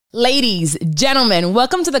Ladies, gentlemen,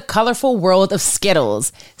 welcome to the colorful world of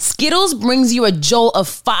Skittles. Skittles brings you a jolt of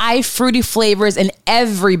 5 fruity flavors in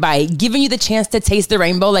every bite, giving you the chance to taste the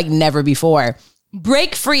rainbow like never before.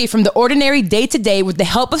 Break free from the ordinary day-to-day with the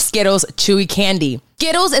help of Skittles Chewy Candy.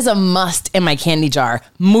 Skittles is a must in my candy jar,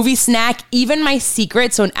 movie snack, even my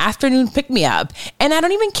secret, so an afternoon pick-me-up. And I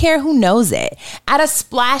don't even care who knows it. Add a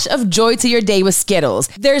splash of joy to your day with Skittles.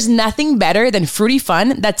 There's nothing better than fruity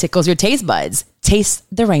fun that tickles your taste buds. Taste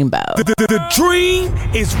the rainbow. The dream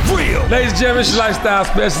is real. Ladies and gentlemen, it's your lifestyle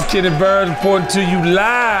specialist, Kid and Bird, reporting to you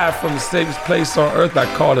live from the safest place on earth.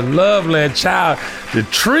 I call it Loveland. Child, the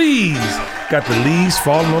trees got the leaves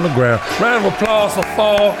falling on the ground. Round of applause for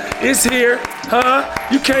fall. It's here, huh?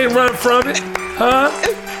 You can't run from it, huh?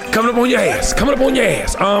 Coming up on your ass.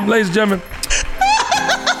 Ladies and gentlemen,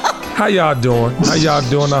 how y'all doing?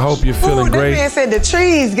 I hope you're feeling great. That man said the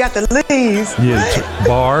trees got the leaves. Yeah,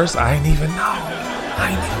 bars. I ain't even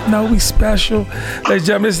know we special. Ladies and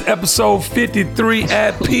gentlemen, this is episode 53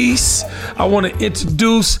 at Peace. I want to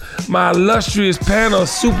introduce my illustrious panel of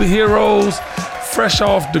superheroes, fresh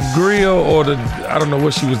off the grill or I don't know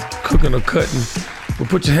what she was cooking or cutting. But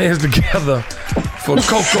put your hands together for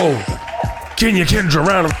Coco. Kenya Kendra,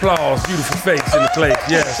 round of applause. Beautiful face in the place.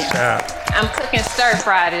 Yes, child. I'm cooking stir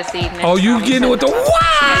fry this evening. Oh, you getting it with the what?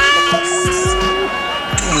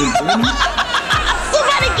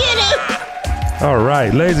 Somebody get it! All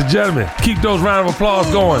right, ladies and gentlemen, keep those round of applause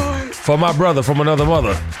going for my brother from another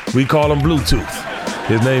mother. We call him Bluetooth.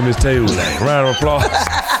 His name is Teule. Round of applause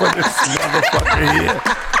for this motherfucker here.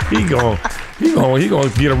 He gonna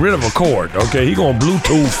get rid of a cord, okay? He gonna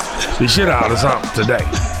Bluetooth the shit out of something today,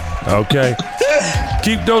 okay?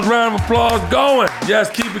 Keep those round of applause going. Yes,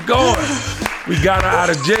 keep it going. We got her out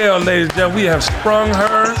of jail, ladies and gentlemen. We have sprung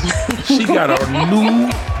her. She got a new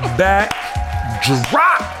back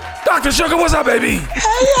drop. Dr. Sugar, what's up, baby?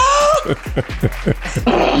 Hey, y'all.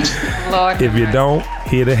 Lord, If you don't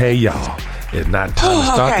hear the hey, y'all, it's not time to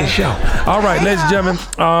start the show. All right, ladies and gentlemen,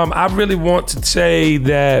 I really want to say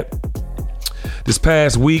that this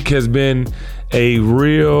past week has been a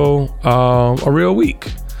real week.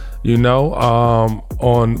 You know,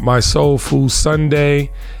 on my Soul Food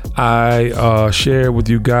Sunday, I shared with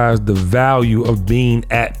you guys the value of being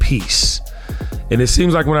at peace. And it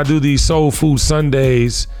seems like when I do these Soul Food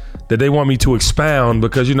Sundays that they want me to expound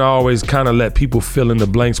because, you know, I always kind of let people fill in the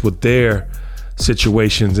blanks with their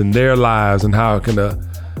situations and their lives and how it can,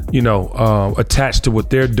 attach to what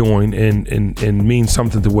they're doing and mean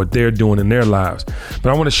something to what they're doing in their lives.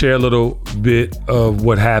 But I want to share a little bit of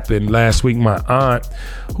what happened last week. My aunt,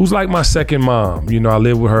 who's like my second mom, you know, I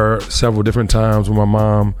lived with her several different times when my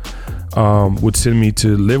mom would send me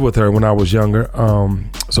to live with her when I was younger.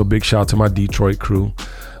 So big shout out to my Detroit crew.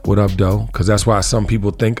 What up, though? Because that's why some people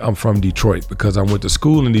think I'm from Detroit, because I went to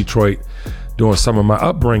school in Detroit during some of my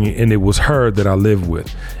upbringing, and it was her that I lived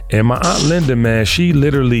with. And my Aunt Linda, man, she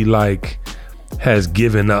literally like has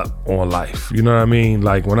given up on life. You know what I mean?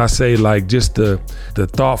 Like when I say like just the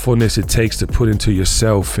thoughtfulness it takes to put into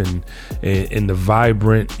yourself and the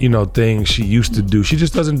vibrant, you know, things she used to do, she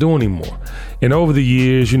just doesn't do anymore. And over the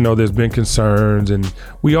years, you know, there's been concerns, and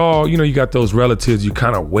we all, you know, you got those relatives, you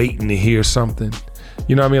kind of waiting to hear something.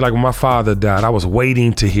 You know what I mean? Like when my father died, I was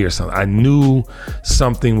waiting to hear something. I knew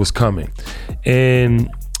something was coming. And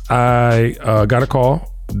I got a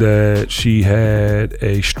call that she had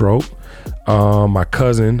a stroke. My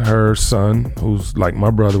cousin, her son, who's like my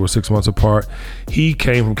brother, was 6 months apart. He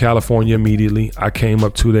came from California immediately. I came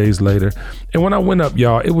up 2 days later. And when I went up,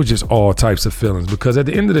 y'all, it was just all types of feelings, because at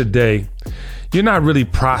the end of the day, you're not really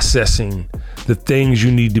processing the things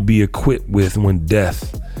you need to be equipped with when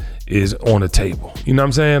death is on the table. You know what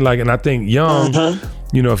I'm saying? Like, and I think young,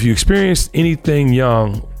 you know, if you experience anything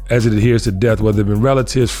young as it adheres to death, whether it been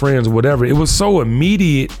relatives, friends, or whatever, it was so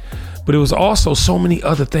immediate, but it was also so many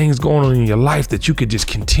other things going on in your life that you could just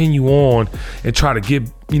continue on and try to get,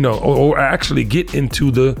 you know, or actually get into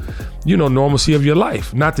the, you know, normalcy of your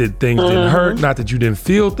life. Not that things didn't hurt, not that you didn't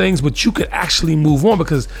feel things, but you could actually move on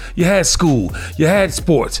because you had school, you had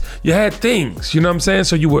sports, you had things, you know what I'm saying?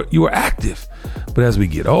 So you were active. But as we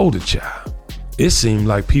get older, child, it seemed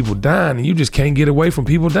like people dying, and you just can't get away from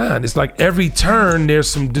people dying. It's like every turn there's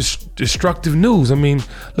some destructive news. I mean,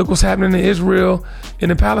 look what's happening in Israel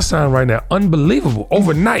and in Palestine right now. Unbelievable.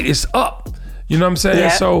 Overnight, it's up. You know what I'm saying? Yeah.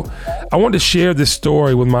 So I wanted to share this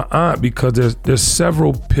story with my aunt because there's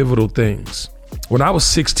several pivotal things. When I was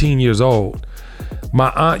 16 years old,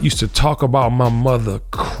 my aunt used to talk about my mother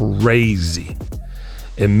crazy.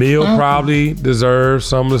 Emil probably deserved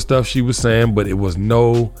some of the stuff she was saying, but it was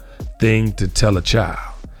no thing to tell a child.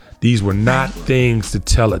 These were not things to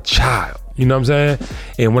tell a child. You You know what I'm saying?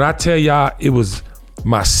 And when I tell y'all, it was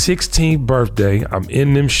my 16th birthday, I'm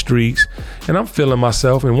in them streets and I'm feeling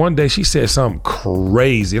myself. And one day she said something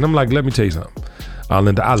crazy. And I'm like, let me tell you something.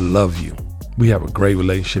 Linda, I love you. We have a great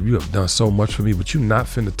relationship. You have done so much for me, but you're not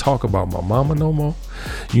finna talk about my mama no more.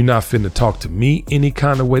 You're not finna talk to me any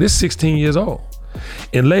kind of way. This is 16 years old.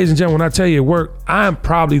 And ladies and gentlemen, when I tell you at work, I'm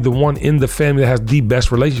probably the one in the family that has the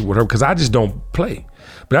best relationship with her because I just don't play.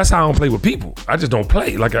 But that's how I don't play with people. I just don't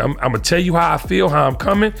play. Like I'm gonna tell you how I feel, how I'm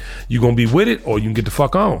coming. You're gonna be with it or you can get the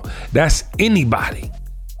fuck on. That's anybody.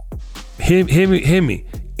 Hear me.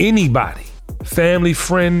 Anybody. Family,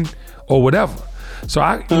 friend, or whatever. So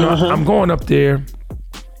I'm going up there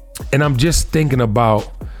and I'm just thinking about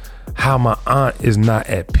how my aunt is not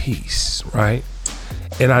at peace, right?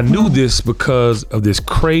 And I knew this because of this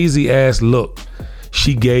crazy ass look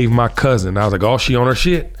she gave my cousin. I was like, oh, she on her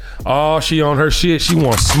shit. Oh, she on her shit. She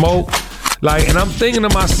wants smoke. Like, and I'm thinking to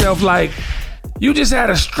myself, like, you just had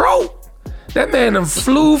a stroke. That man done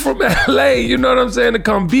flew from LA, you know what I'm saying, to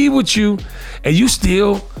come be with you, and you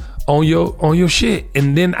still on your shit.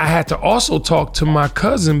 And then I had to also talk to my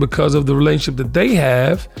cousin because of the relationship that they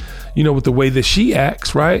have, you know, with the way that she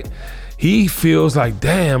acts, right? He feels like,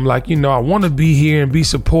 damn, like, you know, I want to be here and be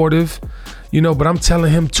supportive, you know, but I'm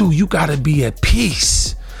telling him too, you got to be at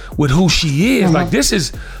peace with who she is. Like, this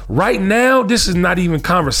is right now, this is not even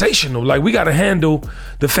conversational. Like, we got to handle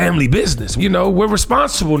the family business. You know, we're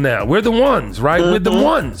responsible now. We're the ones, right? We're the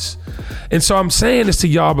ones. And so I'm saying this to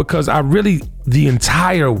y'all because I really, the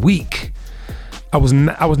entire week, I was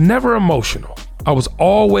never emotional. I was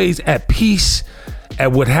always at peace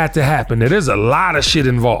at what had to happen. Now, there's a lot of shit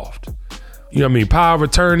involved. You know what I mean? Power of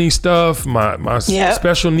attorney stuff, my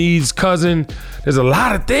special needs cousin. There's a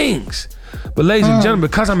lot of things. But ladies and gentlemen,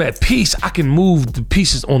 because I'm at peace, I can move the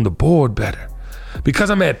pieces on the board better. Because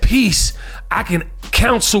I'm at peace, I can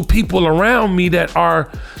counsel people around me that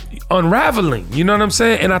are unraveling. You know what I'm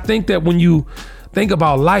saying? And I think that when you think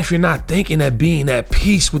about life, you're not thinking that being at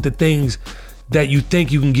peace with the things that you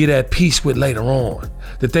think you can get at peace with later on.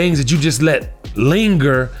 The things that you just let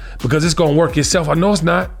linger because it's gonna work itself. I know it's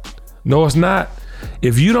not. No, it's not.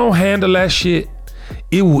 If you don't handle that shit,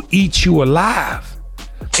 it will eat you alive.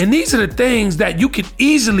 And these are the things that you can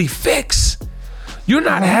easily fix. You're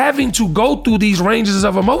not having to go through these ranges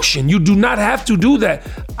of emotion. You do not have to do that.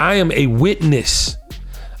 I am a witness.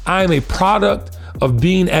 I am a product of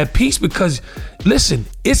being at peace because, listen,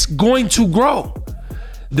 it's going to grow.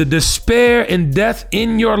 The despair and death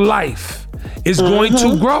in your life is going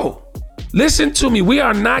to grow. Listen to me. We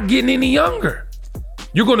are not getting any younger.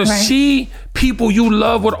 You're going to see people you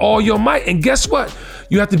love with all your might. And guess what?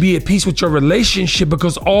 You have to be at peace with your relationship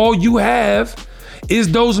because all you have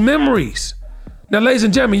is those memories. Now, ladies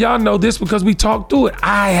and gentlemen, y'all know this because we talked through it.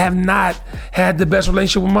 I have not had the best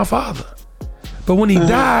relationship with my father. But when he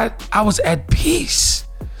died, I was at peace.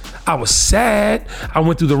 I was sad. I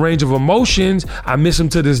went through the range of emotions. I miss him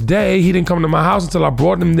to this day. He didn't come to my house until I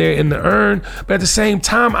brought him there in the urn. But at the same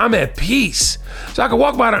time, I'm at peace. So I can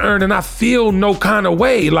walk by the urn and I feel no kind of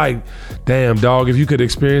way. Like, damn, dog, if you could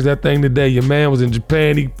experience that thing today, your man was in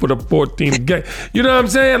Japan, he put up 14 again. You know what I'm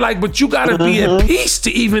saying? Like, but you gotta be at peace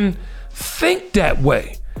to even think that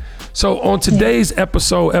way. So on today's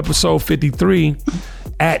episode 53,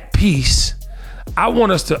 At Peace, I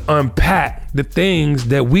want us to unpack the things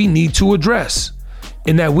that we need to address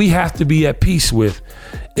and that we have to be at peace with.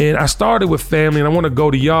 And I started with family, and I want to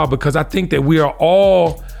go to y'all because I think that we are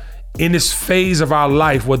all in this phase of our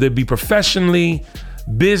life, whether it be professionally,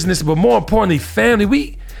 business, but more importantly,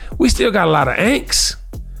 family. We still got a lot of angst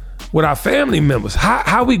with our family members.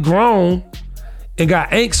 How we grown and got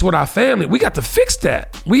angst with our family, we got to fix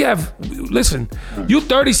that. Listen, you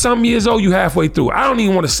 30 something years old, you halfway through. I don't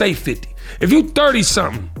even want to say 50. If you 30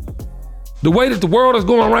 something, the way that the world is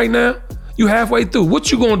going right now, you halfway through. What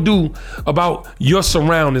you gonna do about your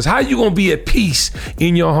surroundings? How you gonna be at peace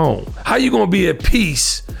in your home? How you gonna be at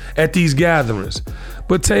peace at these gatherings?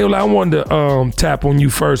 But Taylor, I wanted to tap on you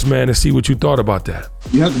first, man, and see what you thought about that.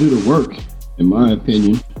 You have to do the work, in my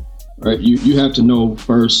opinion, right? You have to know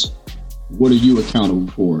first, what are you accountable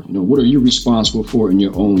for? You know, what are you responsible for in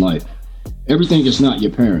your own life? Everything is not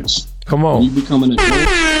your parents. Come on. When you become an adult, when you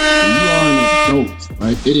are an adult,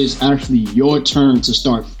 right, it is actually your turn to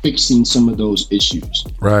start fixing some of those issues.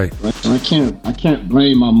 Right. So I can't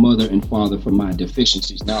blame my mother and father for my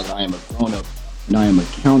deficiencies now that I am a grown-up and I am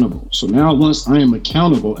accountable. So now once I am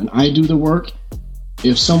accountable and I do the work,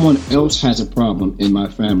 if someone else has a problem in my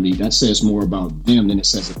family, that says more about them than it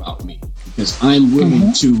says about me. Because I'm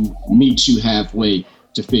willing to meet you halfway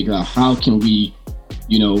to figure out how can we,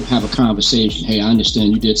 you know, have a conversation. Hey, I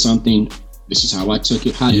understand you did something This is how I took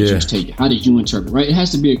it. How did you take it? How did you interpret? Right? It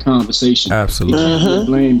has to be a conversation. Absolutely. The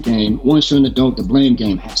blame game. Once you're an adult, the blame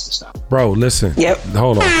game has to stop. Bro, listen. Yep.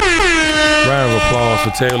 Hold on. Round of applause for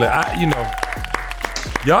Taylor.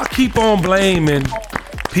 Y'all keep on blaming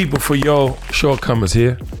people for your shortcomings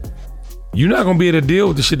here. You're not gonna be able to deal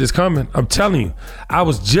with the shit that's coming. I'm telling you. I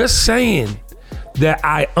was just saying that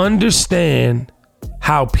I understand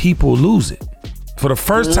how people lose it. For the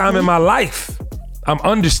first time in my life, I'm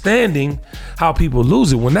understanding how people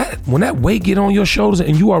lose it. When that weight get on your shoulders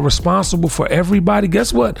and you are responsible for everybody,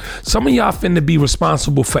 guess what? Some of y'all finna be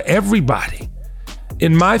responsible for everybody.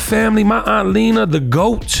 In my family, my Aunt Lena, the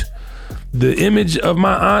GOAT, the image of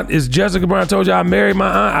my aunt is Jessica Brown. I told you I married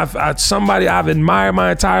my aunt. Somebody I've admired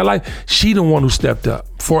my entire life. She the one who stepped up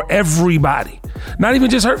for everybody. Not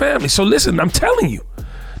even just her family. So listen, I'm telling you,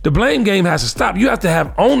 the blame game has to stop. You have to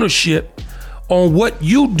have ownership on what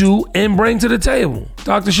you do and bring to the table.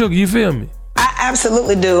 Dr. Sugar, you feel me? I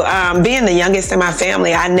absolutely do. Being the youngest in my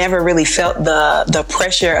family, I never really felt the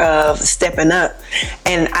pressure of stepping up.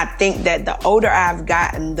 And I think that the older I've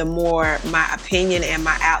gotten, the more my opinion and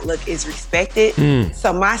my outlook is respected.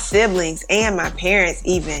 So my siblings and my parents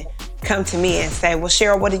even come to me and say, well,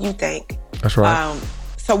 Cheryl, what do you think? That's right.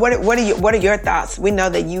 So what are your thoughts? We know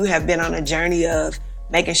that you have been on a journey of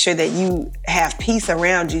making sure that you have peace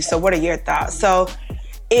around you. So what are your thoughts? So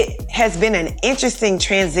it has been an interesting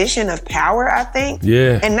transition of power, I think.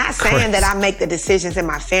 Yeah. And not saying that I make the decisions in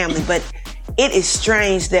my family, but it is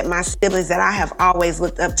strange that my siblings that I have always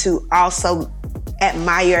looked up to also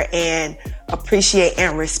admire and appreciate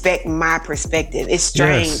and respect my perspective. It's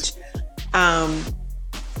strange. Yes.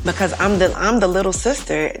 Because I'm the little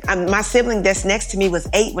sister. My sibling that's next to me was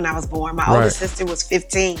 8 when I was born. My older sister was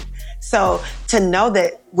 15. So to know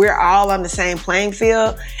that we're all on the same playing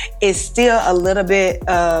field is still a little bit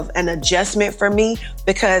of an adjustment for me,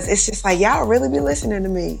 because it's just like, y'all really be listening to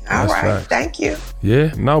me. All right, facts. Thank you.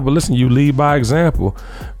 Yeah, no, but listen, you lead by example.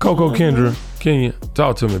 Coco Kendra, Kenya,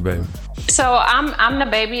 talk to me, baby. So I'm the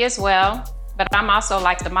baby as well, but I'm also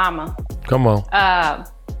like the mama. Come on.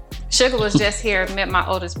 Sugar was just here, met my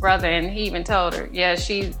oldest brother, and he even told her, yeah,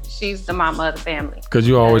 she's the mama of the family. Because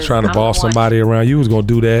you always trying to boss somebody around. You was going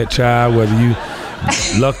to do that, child, whether you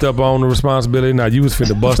lucked up on the responsibility. Now, you was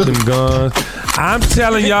finna bust them guns. I'm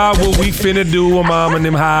telling y'all what we finna do with mom in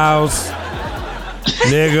them house.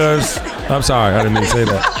 Niggas. I'm sorry, I didn't mean to say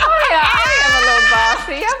that.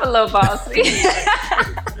 I'm a little bossy.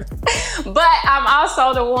 But I'm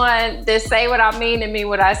also the one that say what I mean and mean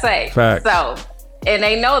what I say. Facts. So, and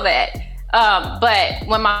they know that. But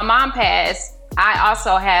when my mom passed, I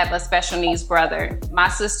also have a special needs brother. My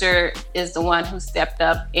sister is the one who stepped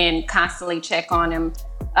up and constantly check on him.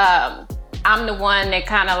 I'm the one that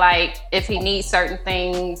kind of like, if he needs certain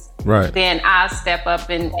things, then I'll step up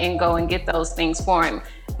and go and get those things for him.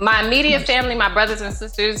 My immediate family, my brothers and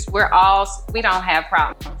sisters, we don't have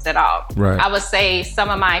problems at all. Right. I would say some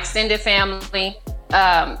of my extended family,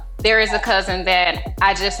 there is a cousin that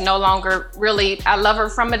I just no longer really, I love her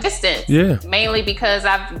from a distance. Yeah. Mainly because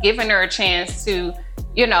I've given her a chance to,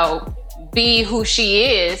 be who she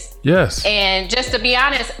is. Yes. And just to be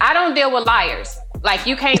honest, I don't deal with liars. Like,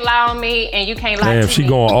 you can't lie on me and you can't lie to me. Damn, she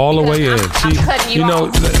going all the way in. I'm cutting you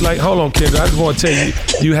off. Like, hold on, Kendra. I just want to tell you,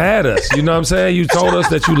 you had us. You know what I'm saying? You told us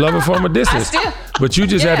that you love her from a distance. But you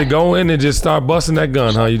just had to go in and just start busting that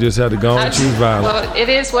gun, huh? You just had to go and choose violence. Well, it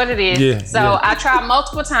is what it is. Yeah, so I tried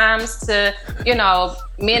multiple times to,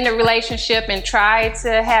 mend the relationship and try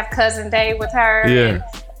to have cousin day with her. Yeah.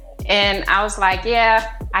 And I was like,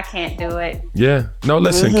 yeah, I can't do it. Yeah. No,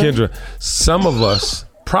 listen, Kendra, some of us,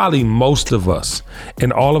 probably most of us,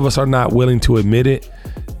 and all of us are not willing to admit it.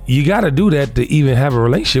 You got to do that to even have a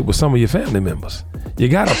relationship with some of your family members. You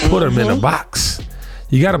got to put them in a box.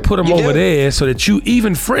 You got to put them over there so that you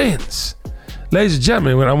even friends. Ladies and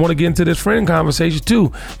gentlemen, when I want to get into this friend conversation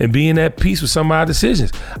too and being at peace with some of our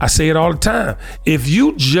decisions, I say it all the time. If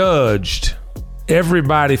you judged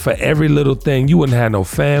everybody for every little thing, you wouldn't have no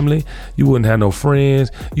family, you wouldn't have no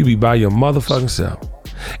friends, you'd be by your motherfucking self.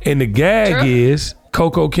 And the gag is,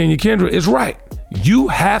 Coco, Kenya, Kendra is right. You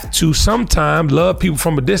have to sometimes love people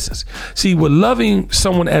from a distance. See, what loving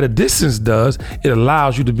someone at a distance does, it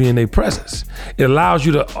allows you to be in their presence. It allows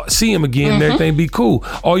you to see them again and everything be cool.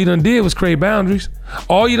 All you done did was create boundaries.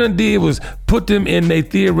 All you done did was put them in a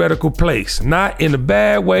theoretical place. Not in a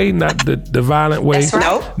bad way, not the violent way. That's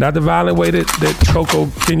right. Not the violent way that Coco,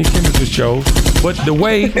 Kenya, Kendra just chose, but the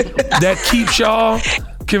way that keeps y'all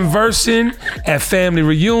conversing at family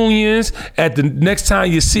reunions. At the next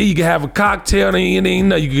time you see, you can have a cocktail, and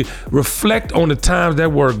you can reflect on the times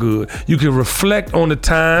that were good. You can reflect on the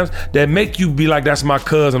times that make you be like, that's my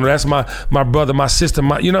cousin, or that's my brother, my sister,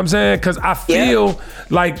 you know what I'm saying? Because I feel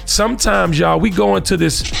like sometimes, y'all, we go into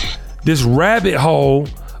this rabbit hole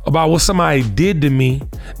about what somebody did to me,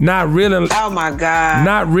 not realizing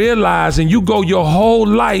you go your whole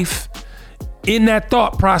life in that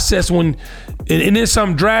thought process when, and then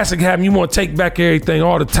something drastic happen, you want to take back everything,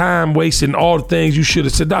 all the time wasting, all the things you should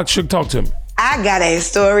have said. Dr. Shook, talk to me. I got a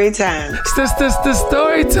story time. This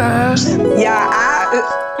story time.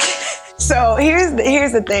 Yeah, so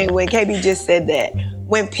here's the thing. When KB just said that,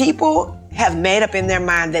 when people have made up in their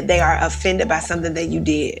mind that they are offended by something that you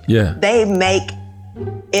did, they make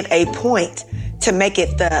it a point to make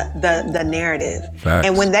it the narrative. Facts.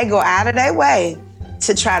 And when they go out of their way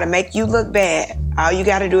to try to make you look bad, all you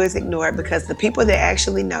got to do is ignore it, because the people that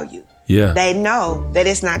actually know you, they know that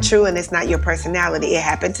it's not true and it's not your personality. It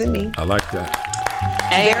happened to me. I like that.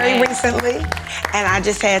 Very recently, and I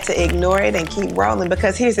just had to ignore it and keep rolling,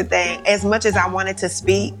 because here's the thing. As much as I wanted to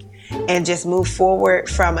speak and just move forward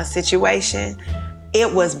from a situation,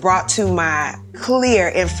 it was brought to my clear,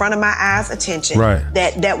 in front of my eyes, attention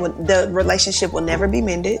that the relationship will never be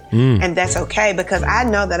mended, and that's okay, because I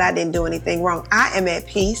know that I didn't do anything wrong. I am at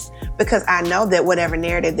peace because I know that whatever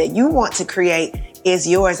narrative that you want to create is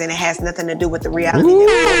yours, and it has nothing to do with the reality that we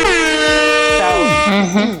live. So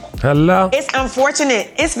hello. It's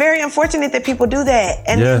unfortunate. It's very unfortunate that people do that,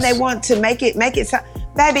 and then they want to make it so.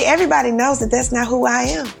 Baby, everybody knows that that's not who I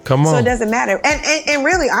am. Come on. So it doesn't matter. And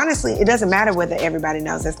really, honestly, it doesn't matter whether everybody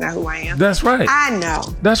knows that's not who I am. That's right. I know.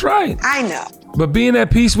 That's right. I know. But being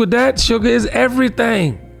at peace with that, Sugar, is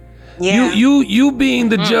everything. Yeah. You being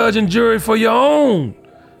the judge and jury for your own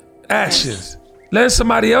actions. Letting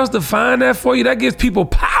somebody else define that for you, that gives people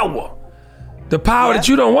power. The power that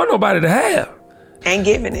you don't want nobody to have. Ain't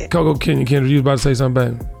giving it. Coco, Kendra, you was about to say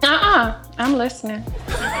something, baby? I'm listening.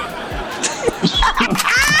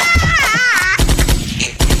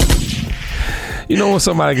 You know when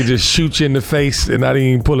somebody can just shoot you in the face and not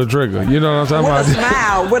even pull a trigger? You know what I'm talking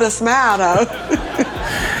about? With a smile, though.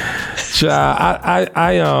 Child,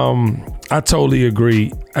 I totally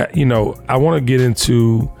agree. I want to get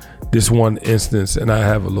into this one instance, and I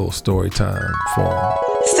have a little story time for him.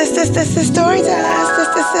 Story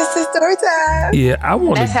time. Yeah, I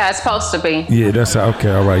want. That's how it's supposed to be. Yeah, that's how.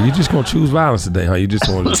 Okay, all right. You just gonna choose violence today, huh? You just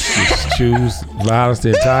want to just choose violence the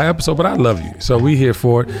entire episode, but I love you, so we here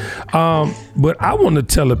for it. But I want to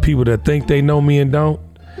tell the people that think they know me and don't.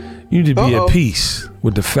 You need to be at peace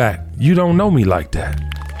with the fact you don't know me like that.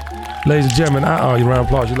 Ladies and gentlemen, you round of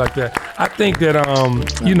applause. You like that? I think that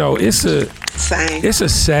it's a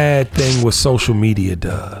sad thing what social media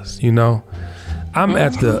does. I'm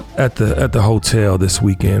at the hotel this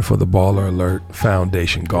weekend for the Baller Alert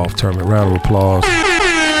Foundation Golf Tournament. Round of applause for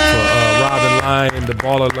Robin Lyon, the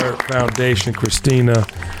Baller Alert Foundation, Christina,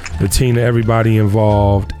 Bettina, everybody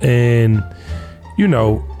involved. And,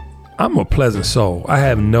 I'm a pleasant soul. I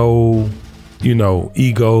have no,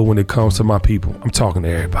 ego when it comes to my people. I'm talking to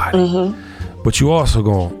everybody. But you also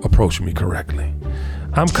gonna approach me correctly.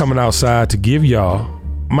 I'm coming outside to give y'all,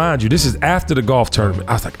 mind you, this is after the golf tournament.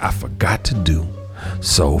 I was like, I forgot to do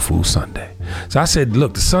Soul Food Sunday. So I said,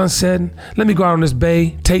 look, the sun's setting. Let me go out on this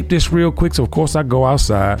bay, tape this real quick. So of course I go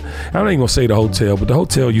outside. I'm not even gonna say the hotel, but the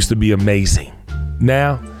hotel used to be amazing.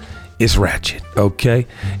 Now it's ratchet, okay?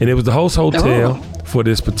 And it was the host hotel for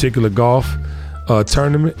this particular golf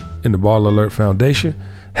tournament in the Baller Alert Foundation.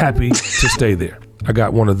 Happy to stay there. I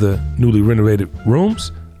got one of the newly renovated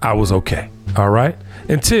rooms. I was okay, all right?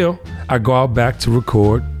 Until I go out back to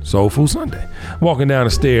record Soul Food Sunday. Walking down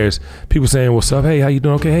the stairs, people saying, what's up? Hey, how you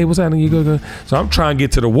doing? Okay, hey, what's happening? You good? So I'm trying to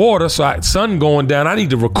get to the water, sun going down. I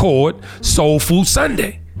need to record Soul Food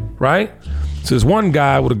Sunday, right? So there's one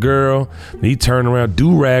guy with a girl, and he turned around,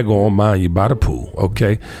 do-rag on, mind you, by the pool,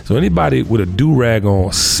 okay? So anybody with a do-rag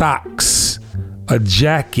on, socks, a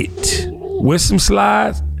jacket, with some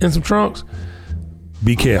slides and some trunks,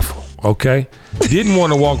 be careful, okay? Didn't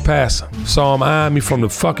want to walk past him. Saw him eyeing me from the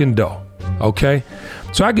fucking door, okay?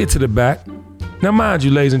 So I get to the back. Now, mind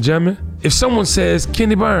you, ladies and gentlemen, if someone says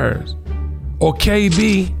Kenny Burns or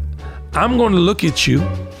KB, I'm going to look at you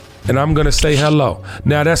and I'm going to say hello.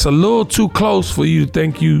 Now, that's a little too close for you to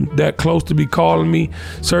think you that close to be calling me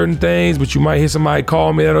certain things, but you might hear somebody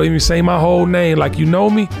call me that don't even say my whole name like you know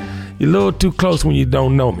me. You're a little too close when you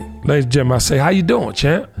don't know me. Ladies and gentlemen, I say, how you doing,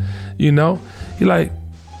 champ? He like,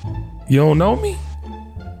 you don't know me?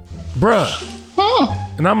 Bruh.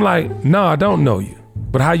 And I'm like, no, I don't know you.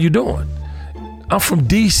 But how you doing? I'm from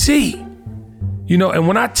DC. You know, and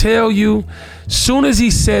when I tell you, soon as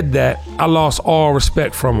he said that, I lost all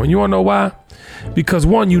respect from him. You wanna know why? Because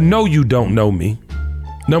one, you don't know me.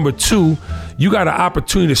 Number two, you got an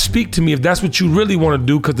opportunity to speak to me if that's what you really want to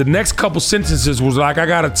do. Because the next couple sentences was like, I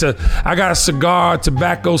got a cigar,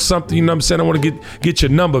 tobacco, something. You know what I'm saying? I want to get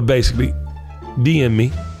your number, basically. DM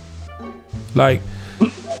me. Like,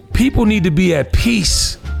 people need to be at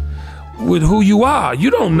peace with who you are.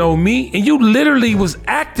 You don't know me, and you literally was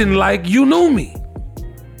acting like you knew me.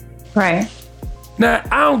 Right. Now,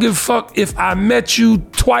 I don't give a fuck if I met you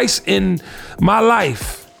twice in my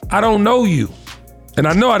life. I don't know you. And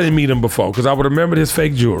I know I didn't meet him before because I would remember his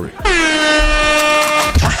fake jewelry.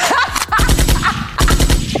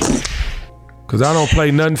 Because I don't play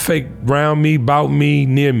nothing fake around me, about me,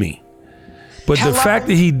 near me. But the fact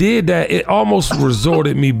that he did that, it almost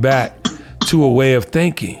resorted me back to a way of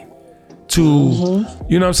thinking. To,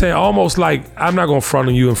 you know what I'm saying? Almost like, I'm not going to front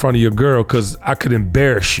on you in front of your girl because I could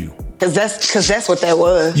embarrass you. Cause that's what that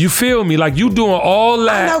was. You feel me? Like you doing all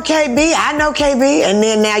that. I know KB, and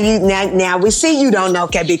then now we see you don't know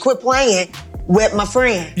KB. Quit playing with my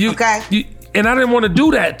friend, okay? And I didn't want to do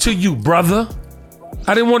that to you, brother.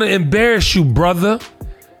 I didn't want to embarrass you, brother.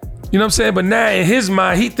 You know what I'm saying? But now in his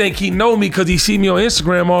mind, he think he know me because he see me on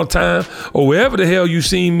Instagram all the time or wherever the hell you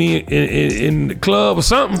see me in the club or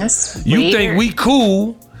something. That's you weird. think we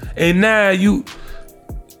cool, and now you.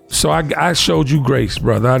 So I showed you grace,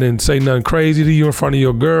 brother. I didn't say nothing crazy to you in front of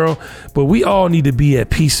your girl, but we all need to be at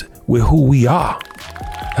peace with who we are.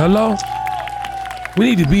 Hello? We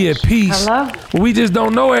need to be at peace. Hello? We just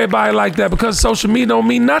don't know everybody like that because social media don't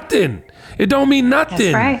mean nothing. It don't mean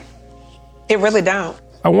nothing. That's right. It really don't.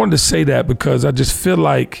 I wanted to say that because I just feel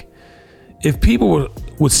like if people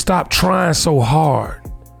would stop trying so hard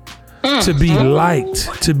to be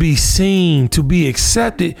liked, to be seen, to be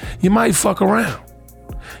accepted, you might fuck around.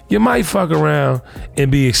 You might fuck around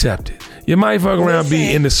and be accepted. You might fuck around,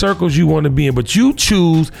 be in the circles you want to be in, but you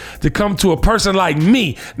choose to come to a person like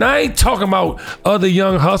me. Now, I ain't talking about other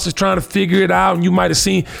young hustlers trying to figure it out, and you might have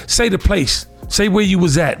seen, say the place, say where you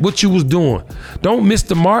was at, what you was doing. Don't miss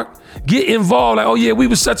the mark. Get involved, like, oh yeah, we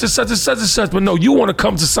was such and such and such and such, but no, you want to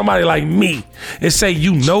come to somebody like me and say,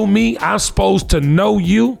 you know me, I'm supposed to know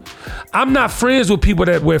you. I'm not friends with people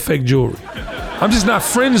that wear fake jewelry. I'm just not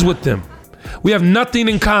friends with them. We have nothing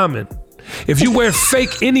in common. If you wear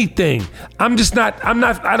fake anything, I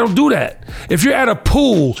don't do that. If you're at a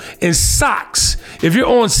pool in socks, if you're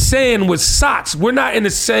on sand with socks, we're not in the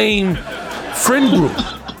same friend group.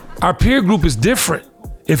 Our peer group is different.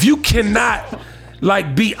 If you cannot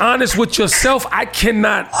be honest with yourself, I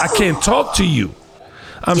can't talk to you.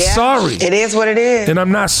 I'm sorry. It is what it is. And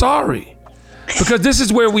I'm not sorry. Because this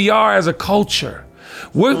is where we are as a culture.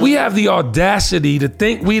 We have the audacity to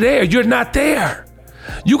think we there. You're not there.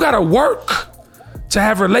 You gotta work to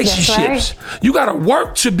have relationships. Right. You gotta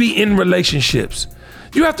work to be in relationships.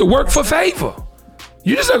 You have to work for favor.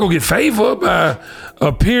 You just not gonna get favor by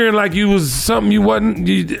appearing like you was something you wasn't.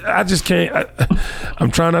 I just can't.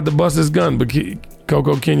 I'm trying not to bust this gun, but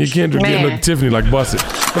Coco, Kenya, Kendrick getting look at Tiffany like bust it.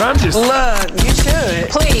 But I'm just. Look, you should.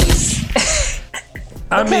 Please.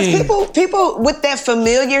 I mean, people with that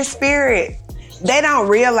familiar spirit, they don't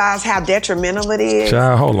realize how detrimental it is.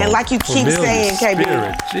 Child, hold on. And like you keep saying,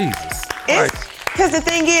 KB. Jesus. Because the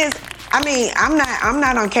thing is, I mean, I'm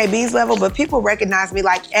not on KB's level, but people recognize me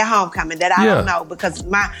like at homecoming that I don't know because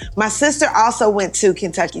my sister also went to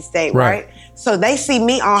Kentucky State, right? So they see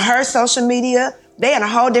me on her social media. They in a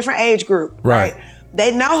whole different age group, right?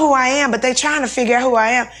 They know who I am, but they trying to figure out who I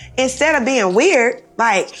am. Instead of being weird,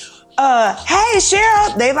 like, hey,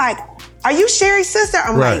 Cheryl, they like, are you Sherry's sister?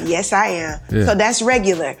 I'm like, yes, I am. Yeah. So that's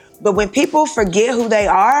regular. But when people forget who they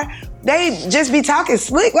are, they just be talking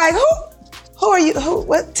slick. Like, who are you?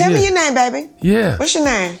 What? Tell me your name, baby. Yeah. What's your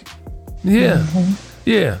name? Yeah. Mm-hmm.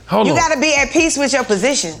 Yeah. Hold on. You got to be at peace with your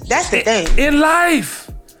position. That's the thing. In life.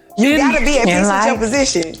 You got to be at peace with your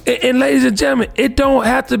position. And ladies and gentlemen, it don't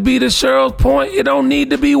have to be, to Cheryl's point, it don't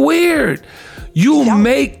need to be weird. You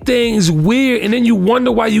make things weird, and then you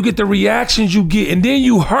wonder why you get the reactions you get, and then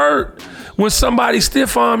you hurt when somebody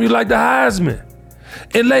stiff arm you like the Heisman.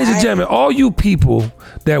 And ladies and gentlemen, all you people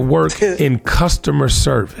that work in customer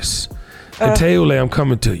service, and Teule, I'm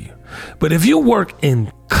coming to you. But if you work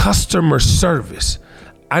in customer service,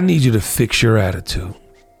 I need you to fix your attitude.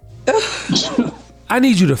 I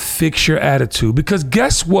need you to fix your attitude, because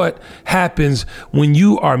guess what happens when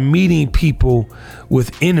you are meeting people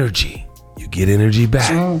with energy? You get energy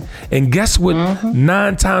back. And guess what?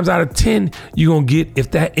 9 times out of 10, you're going to get, if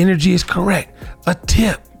that energy is correct, a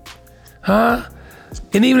tip. Huh?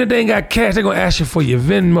 And even if they ain't got cash, they're going to ask you for your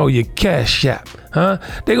Venmo, your Cash App. Huh?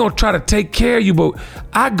 They're going to try to take care of you. But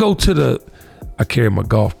I carry my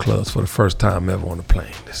golf clubs for the first time ever on the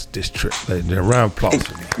plane. This trip. They're round applause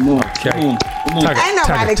for me. Come on. Ain't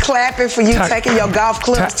nobody clapping for you taking your golf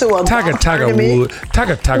clubs to a golf tournament.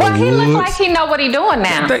 Well, he look like he know what he doing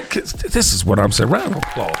now. This is what I'm saying. Round of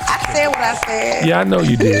applause. I said what I said. Yeah, I know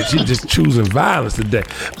you did. She's just choosing violence today.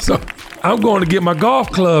 So I'm going to get my golf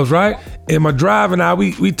clubs, right? And my driver and I,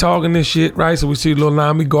 we talking this shit, right? So we see a little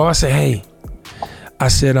line, we go. I say, hey. I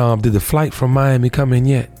said, did the flight from Miami come in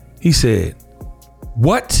yet? He said,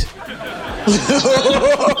 what?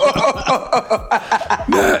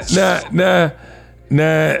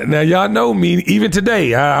 Now, y'all know me. Even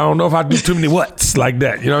today, I don't know if I do too many whats like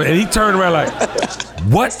that, you know. And he turned around like,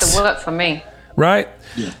 what? That's the what for me, right?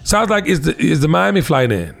 Yeah. So I was like, is the Miami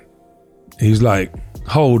flight in? He's like,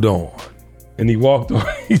 hold on, and he walked on.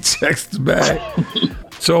 He checks the bag.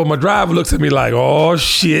 So my driver looks at me like, oh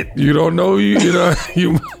shit, you don't know, you know,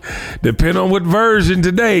 you depend on what version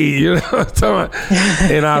today, you know what I'm talking about?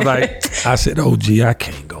 And I said, oh gee, I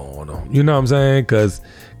can't go on. You know what I'm saying? Because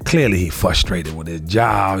clearly he frustrated with his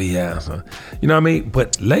job he has. You know what I mean?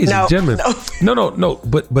 But ladies and gentlemen, no.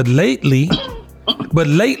 But lately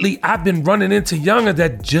I've been running into youngers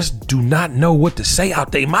that just do not know what to say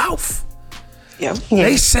out their mouth. Yeah.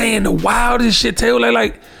 They saying the wildest shit, Taylor,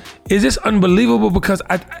 like, is this unbelievable? Because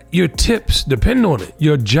your tips depend on it.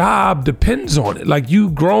 Your job depends on it. Like,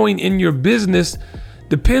 you growing in your business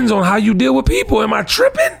depends on how you deal with people. Am I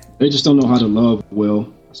tripping? They just don't know how to love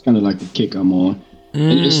well. It's kind of like the kick I'm on.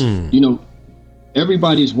 And it's, you know, not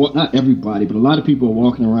everybody, but a lot of people are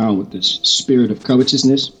walking around with this spirit of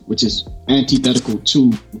covetousness, which is antithetical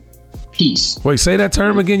to peace. Wait, say that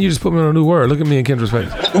term again. You just put me on a new word. Look at me in Kendra's face.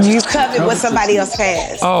 You covet what somebody else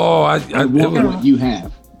has. Oh, I want what you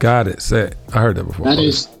have. Got it. Say it. I heard that before. That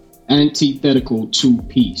is antithetical to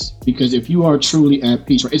peace. Because if you are truly at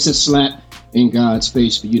peace, right, it's a slap in God's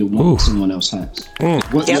face for you to want what someone else has.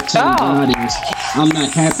 What you're telling God is, I'm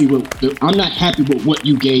not happy with what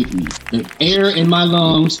you gave me. The air in my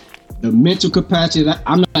lungs, the mental capacity,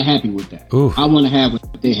 I'm not happy with that. I want to have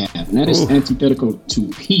what they have. And that is antithetical to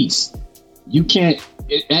peace. You can't,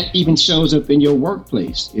 that even shows up in your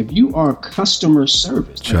workplace. If you are customer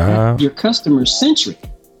service, you're customer centric.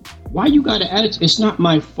 Why you got to attitude? It's not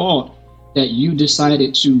my fault that you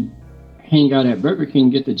decided to hang out at Burger King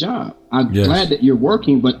and get the job. I'm glad that you're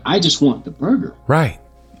working, but I just want the burger. Right.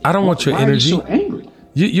 I don't want your energy. Why are you so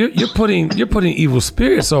angry? You're putting evil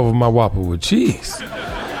spirits over my Whopper with cheese.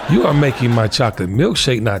 You are making my chocolate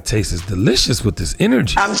milkshake not taste as delicious with this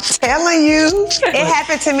energy. I'm telling you, it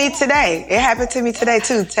happened to me today. It happened to me today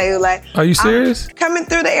too, Taylor. Like, are you serious? I'm coming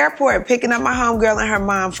through the airport, picking up my homegirl and her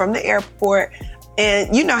mom from the airport,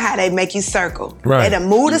 and you know how they make you circle. Right. They done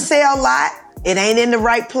moved the sale lot. It ain't in the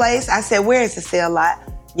right place. I said, where is the sale lot?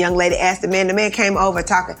 Young lady asked the man. The man came over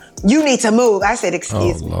talking, you need to move. I said,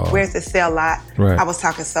 excuse me, where's the sale lot? Right. I was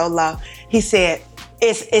talking so low. He said,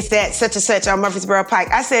 it's at such and such on Murfreesboro Pike.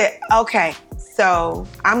 I said, okay, so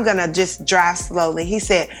I'm gonna just drive slowly. He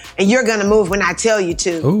said, and you're gonna move when I tell you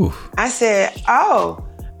to. Ooh. I said, oh,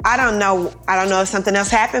 I don't know if something else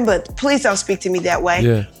happened, but please don't speak to me that way.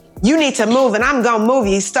 Yeah. You need to move and I'm gonna move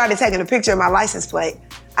you. He started taking a picture of my license plate.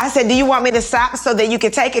 I said, do you want me to stop so that you can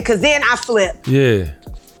take it? Cause then I flip. Yeah.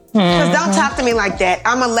 Because don't talk to me like that.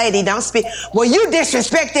 I'm a lady, don't speak. Well, you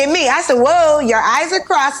disrespected me. I said, whoa, your eyes are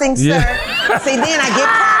crossing, sir. Yeah. See, then I get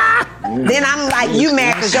caught. Then I'm like, you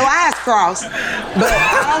mad because your eyes crossed. But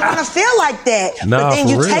I don't want to feel like that. But then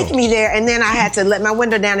you take me there, and then I had to let my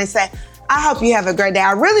window down and say, I hope you have a great day.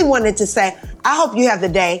 I really wanted to say, I hope you have the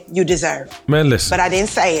day you deserve. Man, listen. But I didn't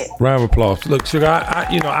say it. Round of applause. Look, Sugar,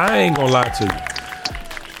 I ain't gonna lie to you.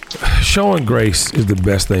 Showing grace is the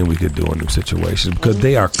best thing we could do in them situations because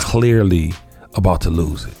they are clearly about to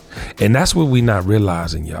lose it. And that's what we're not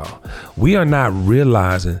realizing, y'all. We are not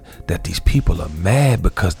realizing that these people are mad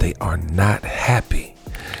because they are not happy.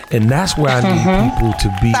 And that's where I need people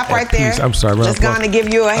to be Stop at right peace. there. I'm sorry. Just going to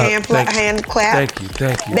give you a hand clap. Thank you.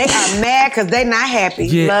 They are mad because they're not happy.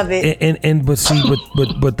 Yeah, love it.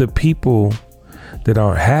 But the people that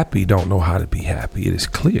aren't happy don't know how to be happy. It is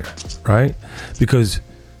clear, right? Because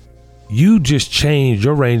you just changed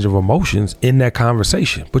your range of emotions in that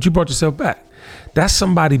conversation, but you brought yourself back. That's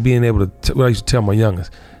somebody being able to, what I used to tell my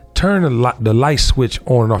youngest, turn the light switch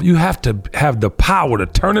on and off. You have to have the power to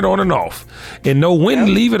turn it on and off and know when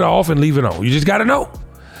to leave it off and leave it on. You just got to know.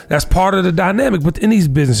 That's part of the dynamic. But in these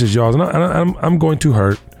businesses, y'all, and I'm going to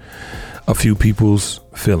hurt a few people's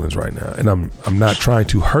feelings right now. And I'm not trying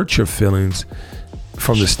to hurt your feelings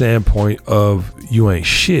from the standpoint of you ain't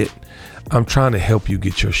shit. I'm trying to help you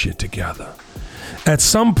get your shit together. At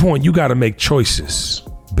some point, you got to make choices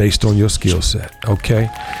based on your skill set, okay?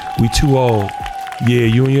 We too old. Yeah,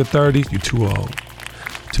 you in your 30s, you're too old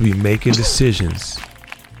to be making decisions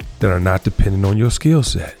that are not dependent on your skill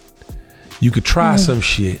set. You could try some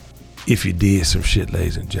shit if you did some shit,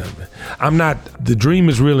 ladies and gentlemen. The dream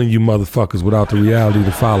is real in you motherfuckers without the reality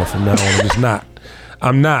to follow from now on. It's not.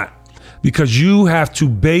 I'm not. Because you have to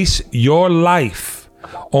base your life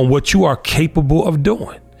on what you are capable of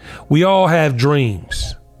doing. We all have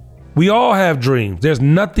dreams. We all have dreams. There's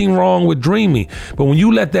nothing wrong with dreaming. But when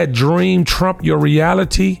you let that dream trump your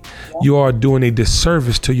reality, you are doing a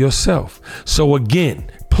disservice to yourself. So again,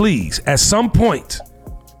 please, at some point,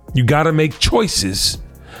 you got to make choices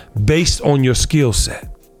based on your skill set.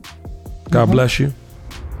 God bless you.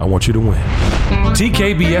 I want you to win.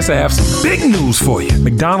 TKBS, I have some big news for you.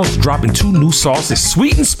 McDonald's is dropping 2 new sauces,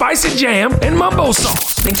 sweet and spicy jam and mumbo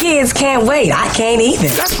sauce. The kids can't wait. I can't either.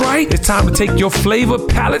 That's right. It's time to take your flavor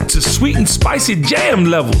palette to sweet and spicy jam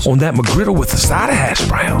levels on that McGriddle with a side of hash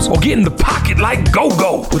browns. Or get in the pocket like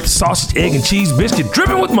Go-Go with the sausage, egg, and cheese biscuit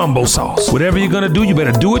dripping with mumbo sauce. Whatever you're going to do, you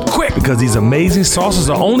better do it quick because these amazing sauces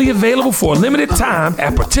are only available for a limited time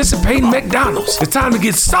at participating McDonald's. It's time to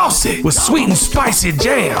get saucy with sweet and spicy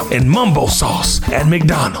jam and mumbo sauce at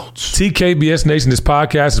McDonald's. TKBS Nation, this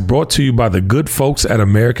podcast is brought to you by the good folks at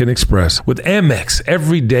American Express. With Amex,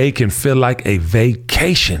 every day can feel like a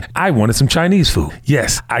vacation. I wanted some Chinese food.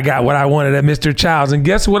 Yes, I got what I wanted at Mr. Child's, and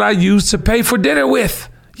guess what I used to pay for dinner with?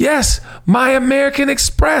 Yes, my American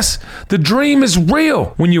Express. The dream is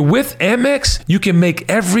real. When you're with Amex, you can make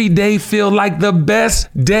every day feel like the best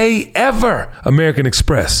day ever. American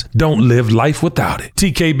Express. Don't live life without it.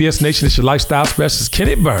 TKBS Nation, is your lifestyle specialist,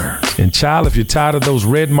 Kenneth Burns. And child, if you're tired of those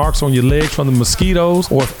red marks on your legs from the mosquitoes,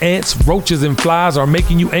 or if ants, roaches, and flies are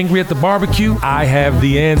making you angry at the barbecue, I have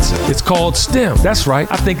the answer. It's called Stem. That's right.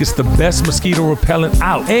 I think it's the best mosquito repellent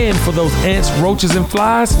out. And for those ants, roaches, and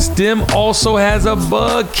flies, Stem also has a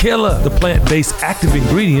bug killer. The plant-based active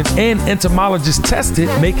ingredients and entomologists tested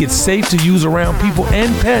make it safe to use around people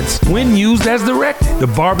and pets when used as directed. The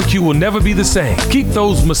barbecue will never be the same. Keep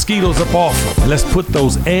those mosquitoes up off them. Let's put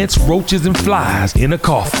those ants, roaches, and flies in a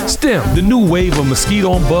coffin. Stem, the new wave of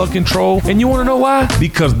mosquito and bug control. And you want to know why?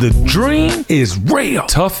 Because the dream is real.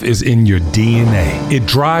 Tough is in your DNA. It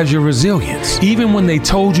drives your resilience. Even when they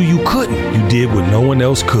told you you couldn't, you did what no one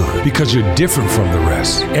else could because you're different from the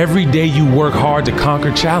rest. Every day you work hard to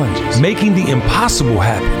conquer challenges, making the impossible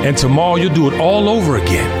happen. And tomorrow you'll do it all over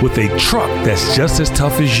again with a truck that's just as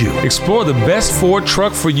tough as you. Explore the best Ford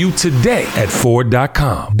truck for you today at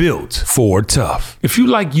Ford.com. Built Ford Tough. If you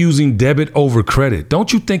like using debit over credit,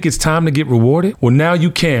 don't you think it's time to get rewarded? Well, now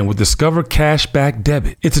you can with Discover Cashback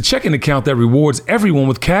Debit. It's a checking account that rewards everyone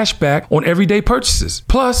with cash back on everyday purchases,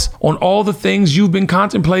 plus on all the things you've been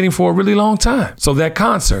contemplating for a really long time. So that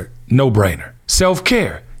concert, no brainer.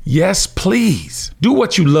 Self-care, yes, please. Do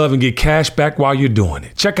what you love and get cash back while you're doing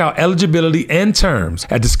it. Check out eligibility and terms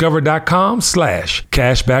at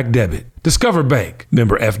discover.com/cashbackdebit. Discover Bank,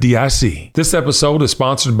 member FDIC. This episode is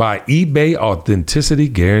sponsored by eBay Authenticity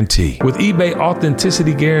Guarantee. With eBay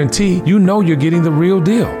Authenticity Guarantee, you know you're getting the real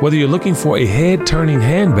deal. Whether you're looking for a head-turning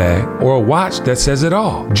handbag or a watch that says it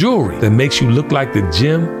all, jewelry that makes you look like the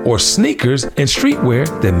gym, or sneakers and streetwear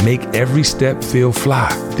that make every step feel fly.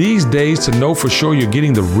 These days, to know for sure you're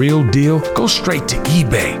getting the real deal, go straight to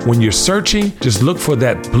eBay. When you're searching, just look for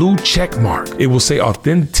that blue check mark. It will say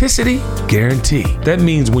Authenticity Guarantee. That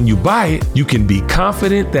means when you buy it, you can be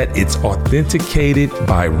confident that it's authenticated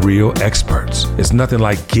by real experts. It's nothing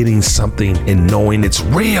like getting something and knowing it's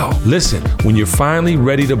real. Listen, when you're finally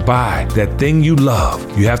ready to buy that thing you love,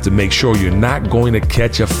 you have to make sure you're not going to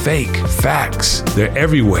catch a fake. Facts, they're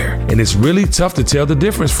everywhere, and it's really tough to tell the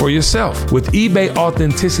difference for yourself. With eBay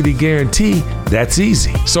Authenticity Guarantee, that's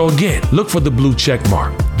easy. So again, look for the blue check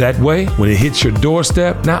mark. That way, when it hits your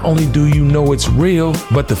doorstep, not only do you know it's real,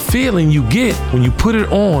 but the feeling you get when you put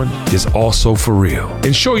it on is also for real.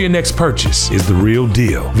 Ensure your next purchase is the real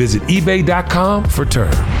deal. Visit ebay.com for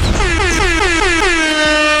terms.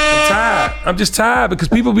 I'm just tired because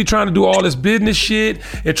people be trying to do all this business shit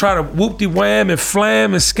and try to whoop-de-wham and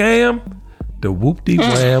flam and scam. The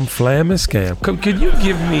whoop-de-wham, flam, and scam. Can you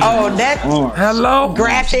give me... Oh, that... Hello?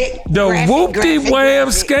 Graphic. The whoop-de-wham,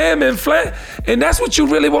 scam, and flam. And that's what you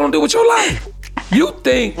really want to do with your life. You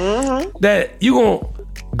think that you going to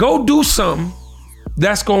go do something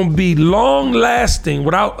that's going to be long-lasting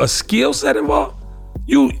without a skill set involved?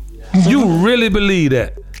 You really believe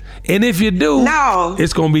that? And if you do, no,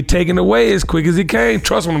 it's going to be taken away as quick as it came.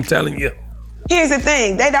 Trust what I'm telling you. Here's the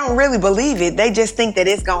thing. They don't really believe it. They just think that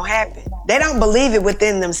it's going to happen. They don't believe it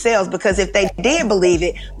within themselves, because if they did believe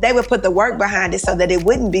it, they would put the work behind it so that it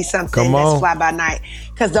wouldn't be something that's fly by night.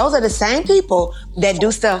 Because those are the same people that do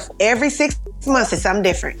stuff every 6 months. It's something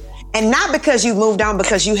different. And not because you moved on,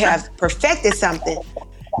 because you have perfected something.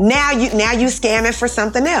 Now you scamming for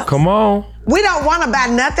something else. Come on. We don't want to buy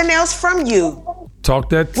nothing else from you. Talk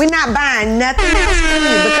that. We're not buying nothing else from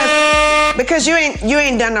you because you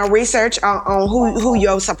ain't done no research on who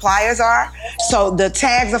your suppliers are. So the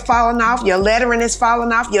tags are falling off, your lettering is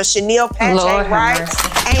falling off, your chenille patch ain't right,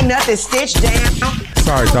 ain't nothing stitched down.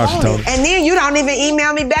 Sorry, Tasha Tony. And then you don't even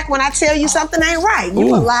email me back when I tell you something ain't right.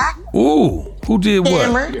 You a lie. Ooh, who did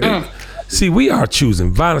what? See, we are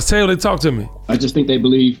choosing violence. Taylor, talk to me. I just think they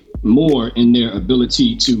believe more in their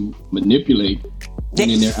ability to manipulate than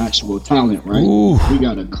in their actual talent, right? Ooh. We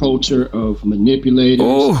got a culture of manipulators.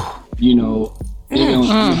 Ooh. You know,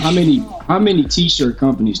 how many t-shirt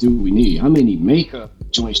companies do we need? How many makeup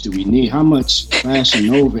joints do we need? How much Fashion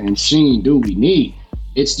Nova and Shein do we need?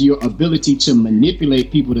 It's your ability to manipulate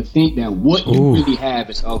people to think that what you really have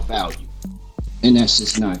is of value. And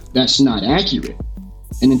that's not accurate.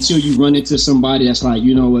 And until you run into somebody that's like,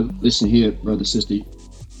 you know what, listen here, brother, sister,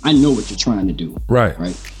 I know what you're trying to do. Right.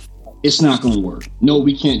 It's not going to work. No,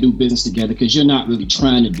 we can't do business together because you're not really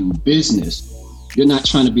trying to do business. You're not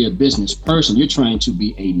trying to be a business person. You're trying to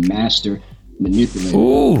be a master manipulator.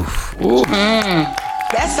 Ooh.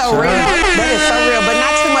 That's so real. That is so real, but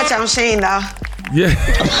not too much on Shein, though. Yeah.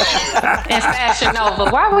 And Fashion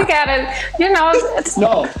Nova. Why we gotta, it's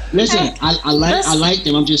No, listen, I like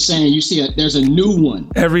them. I'm just saying, you see, there's a new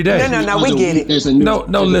one. Every day. No, we get it. There's a new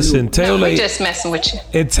No, listen, Taylor. we just messing with you.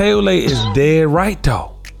 And Taylor is dead right,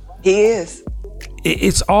 though. He is.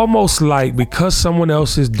 It's almost like because someone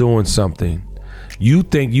else is doing something, you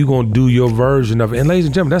think you're going to do your version of it. And ladies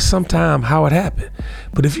and gentlemen, that's sometimes how it happened.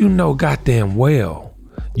 But if you know goddamn well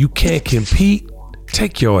you can't compete,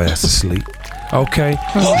 take your ass to sleep. Okay?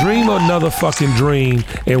 Dream another fucking dream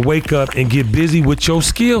and wake up and get busy with your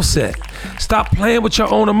skill set. Stop playing with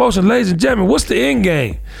your own emotions. Ladies and gentlemen, what's the end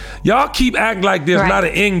game? Y'all keep acting like there's not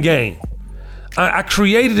an end game. I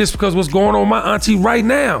created this because what's going on with my auntie right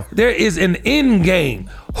now. There is an end game.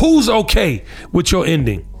 Who's okay with your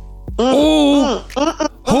ending? Ooh.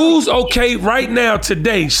 Who's okay right now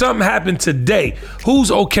today? Something happened today.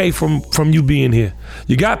 Who's okay from you being here?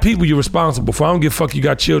 You got people you're responsible for. I don't give a fuck you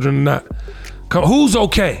got children or not. Who's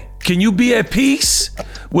okay? Can you be at peace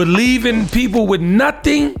with leaving people with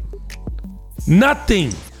nothing?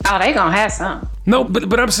 Nothing. Oh, they gonna have some. No,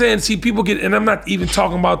 but I'm saying, see, people get, and I'm not even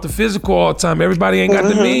talking about the physical all the time. Everybody ain't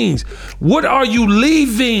got the means. What are you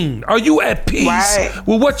leaving? Are you at peace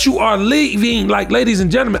with what you are leaving? Like, ladies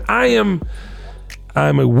and gentlemen, I am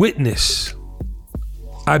a witness.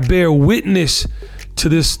 I bear witness to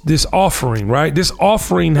this offering, right? This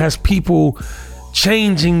offering has people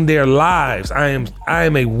changing their lives. I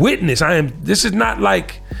am a witness. This is not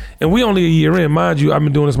like, and we only a year in, mind you, I've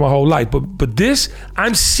been doing this my whole life, but this,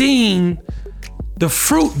 I'm seeing the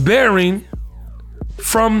fruit bearing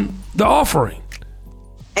from the offering.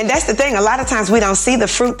 And that's the thing. A lot of times we don't see the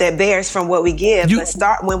fruit that bears from what we give.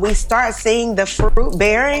 But when we start seeing the fruit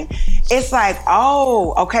bearing, it's like,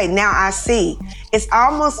 oh, okay, now I see. It's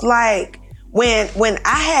almost like when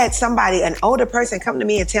I had somebody, an older person, come to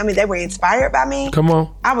me and tell me they were inspired by me. Come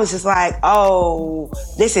on. I was just like, oh,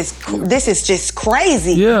 this is just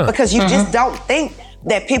crazy. Yeah. Because you just don't think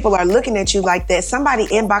that people are looking at you like that. Somebody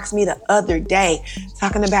inboxed me the other day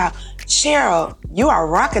talking about, Cheryl, you are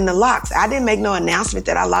rocking the locks. I didn't make no announcement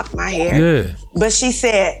that I locked my hair. Yeah. But she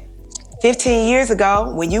said, 15 years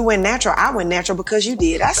ago, when you went natural, I went natural because you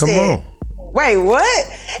did. I Come said, on. Wait, what?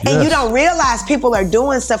 And you don't realize people are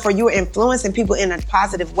doing stuff, or you're influencing people in a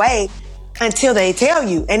positive way until they tell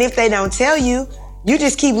you. And if they don't tell you, you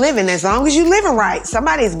just keep living. As long as you're living right,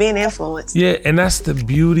 somebody's being influenced. Yeah, and that's the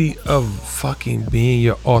beauty of fucking being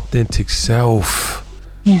your authentic self.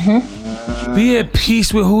 Mm-hmm. Be at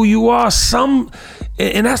peace with who you are.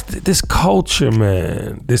 And that's this culture,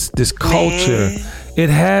 man. This culture,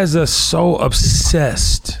 it has us so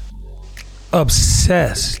obsessed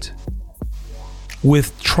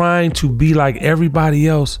with trying to be like everybody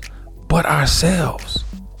else but ourselves.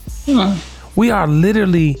 We are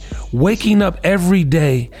literally waking up every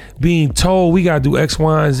day being told we gotta do X,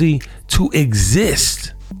 Y, and Z to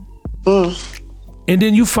exist. And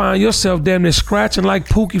then you find yourself damn near scratching like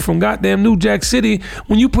Pookie from goddamn New Jack City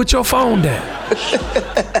when you put your phone down.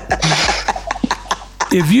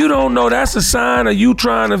 If you don't know, that's a sign of you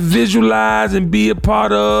trying to visualize and be a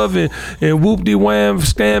part of and whoop-de-wham,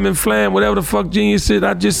 scam and flam, whatever the fuck genius said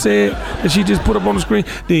I just said that she just put up on the screen,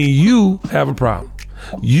 then you have a problem.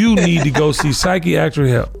 You need to go see psychiatric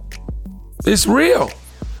help. It's real.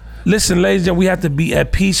 Listen, ladies and gentlemen, we have to be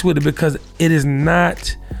at peace with it because it is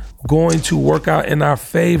not going to work out in our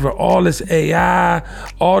favor. All this AI,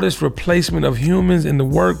 all this replacement of humans in the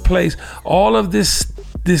workplace, all of this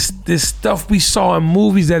stuff we saw in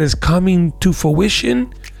movies that is coming to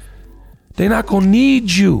fruition, they're not gonna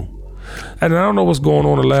need you. And I don't know what's going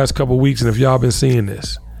on the last couple of weeks and if y'all been seeing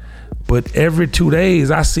this, but every 2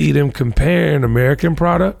 days I see them comparing American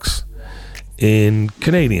products and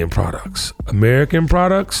Canadian products, American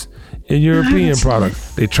products and European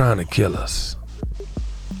products. They trying to kill us.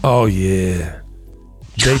 Oh yeah,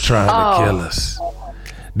 they trying to kill us.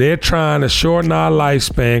 They're trying to shorten our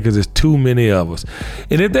lifespan because there's too many of us.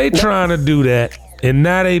 And if they trying to do that, and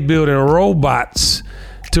now they building robots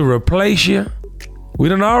to replace you, we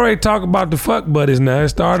done already talk about the fuck buddies now. It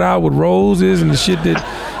started out with roses and the shit that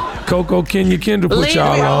Coco Kenya Kendra put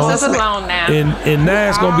y'all on. Alone now. And now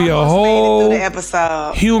it's gonna be a whole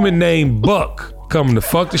human named Buck coming to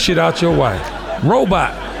fuck the shit out your wife.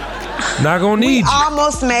 Robot. Not gonna need you.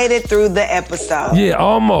 Almost made it through the episode. Yeah,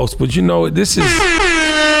 almost. But you know, this is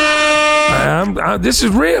this is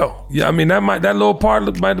real. Yeah, I mean that little part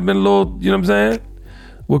might have been a little, you know what I'm saying?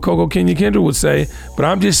 What Coco Kenya Kendra would say. But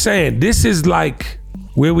I'm just saying, this is like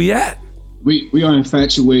where we at. We are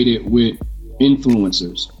infatuated with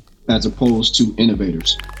influencers as opposed to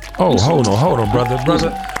innovators. Oh, hold on,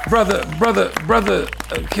 brother.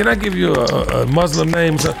 Can I give you a Muslim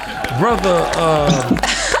name? Brother,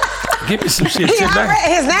 give me some shit.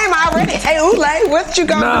 His name already. Hey, Ule, what you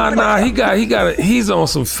gonna do? Nah. He's on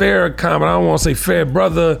some fair comment. I don't want to say fair,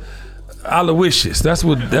 brother. Aloysius. That's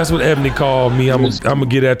what Ebony called me. I'm gonna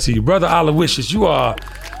get that to you, brother Aloysius. You are.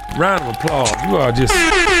 Round of applause. You are just.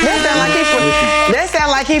 That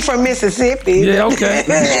sound like he from Mississippi. Yeah,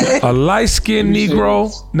 okay. A light-skinned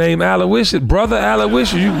Negro named Aloysius, brother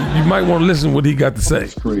Aloysius. You might want to listen to what he got to say.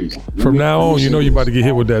 That's crazy. From now on, you know you about to get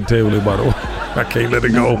hit with that table. By the way, I can't let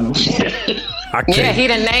it go. I can't. Yeah, he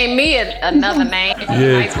done named me another name.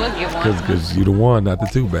 Yeah, might as well get one. Because you the one, not the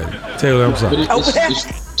two, baby. Taylor, I'm sorry.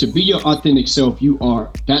 It's, to be your authentic self,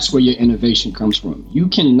 that's where your innovation comes from. You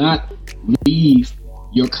cannot leave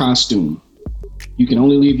your costume. You can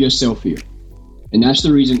only leave yourself here. And that's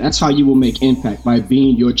how you will make impact, by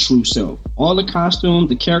being your true self. All the costumes,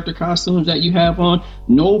 the character costumes that you have on,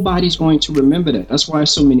 nobody's going to remember that. That's why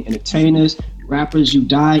so many entertainers, rappers, you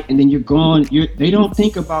die and then you're gone. They don't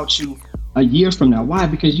think about you a year from now. Why?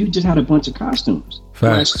 Because you just had a bunch of costumes.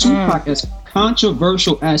 Whereas Tupac, as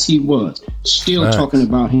controversial as he was, still talking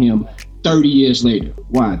about him 30 years later.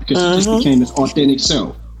 Why? Because he just became his authentic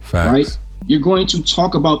self. Right? You're going to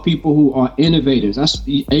talk about people who are innovators. That's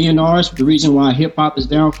the A&Rs. The reason why hip hop is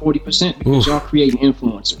down 40% because y'all creating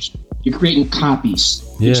influencers. You're creating copies.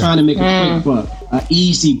 Yeah. You're trying to make a quick buck, an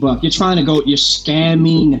easy buck. You're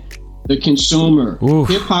scamming the consumer.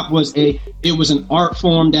 Hip hop was an art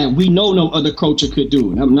form that we know no other culture could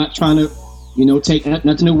do. And I'm not trying to, take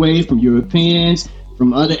nothing away from Europeans,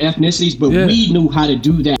 from other ethnicities, but we knew how to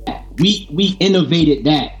do that. We innovated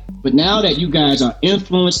that. But now that you guys are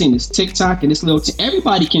influencing this TikTok and this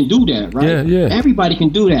everybody can do that, right? Yeah. Everybody can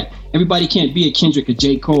do that. Everybody can't be a Kendrick, a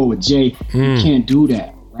J. Cole, a Jay. You can't do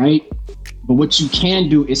that, right? But what you can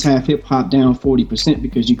do is have hip hop down 40%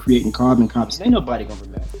 because you're creating carbon copies. Ain't nobody gonna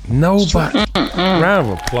remember. Nobody.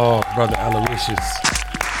 Round of applause, brother Aloysius.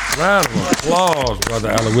 Round of applause,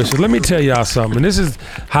 brother Aloysius. Let me tell y'all something. And this is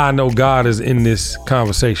how I know God is in this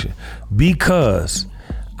conversation. Because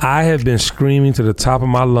I have been screaming to the top of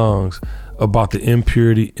my lungs about the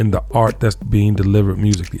impurity in the art that's being delivered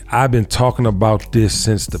musically. I've been talking about this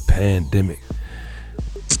since the pandemic.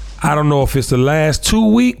 I don't know if it's the last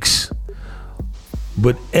 2 weeks,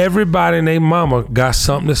 but everybody and their mama got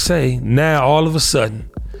something to say now all of a sudden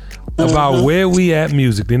about where we at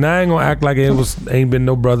musically. And I ain't gonna act like ain't been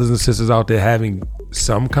no brothers and sisters out there having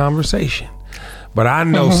some conversation. But I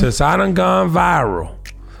know since I done gone viral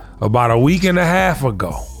about a week and a half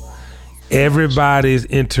ago, everybody's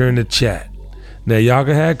entering the chat. Now y'all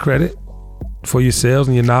can have credit for yourselves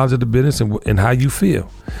and your knowledge of the business and how you feel.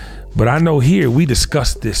 But I know here we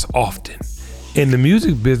discuss this often. And the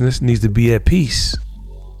music business needs to be at peace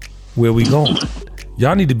where we going.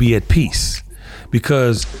 Y'all need to be at peace.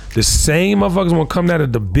 Because the same motherfuckers want to come out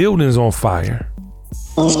of the buildings on fire.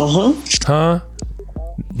 Y'all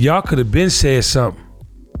could have been said something.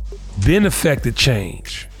 Been affected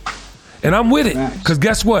change. And I'm with it. Because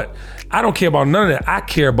guess what? I don't care about none of that. I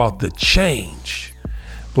care about the change.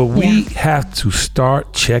 But we have to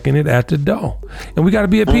start checking it at the door. And we got to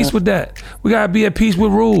be at peace with that. We got to be at peace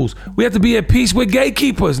with rules. We have to be at peace with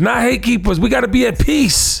gatekeepers, not hate keepers. We got to be at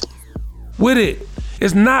peace with it.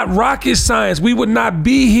 It's not rocket science. We would not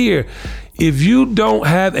be here if you don't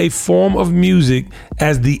have a form of music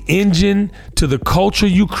as the engine to the culture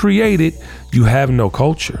you created, you have no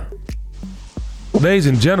culture. Ladies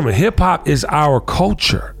and gentlemen, hip hop is our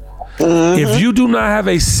culture. If you do not have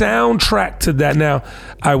a soundtrack to that, now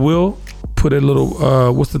I will put a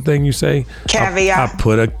little, what's the thing you say? Caveat. I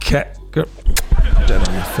put a put that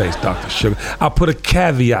on your face, Dr. Sugar. I'll put a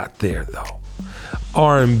caveat there though.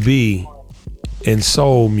 R&B and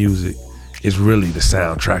soul music is really the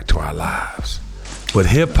soundtrack to our lives. But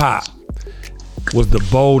hip hop was the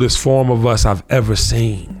boldest form of us I've ever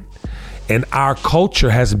seen. And our culture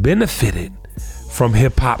has benefited from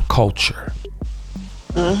hip hop culture.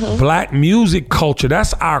 Black music culture,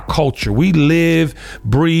 that's our culture. We live,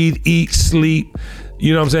 breathe, eat, sleep.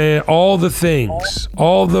 You know what I'm saying? All the things,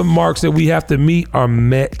 all the marks that we have to meet are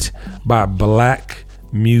met by black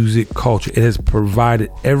music culture. It has provided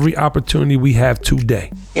every opportunity we have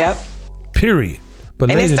today. Yep. Period. But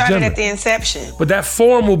And it ladies and started gentlemen, at the inception. but that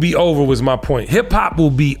form will be over, was my point. Hip hop will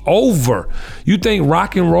be over. You think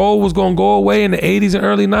rock and roll was gonna go away in the 80s and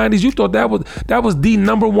early 90s? You thought that was the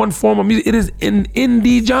number one form of music. It is an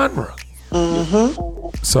indie genre.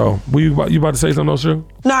 So, you about to say something else, Sugar?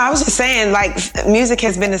 No, I was just saying, like, music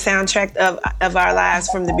has been the soundtrack of our lives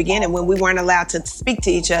from the beginning. When we weren't allowed to speak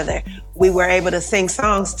to each other, we were able to sing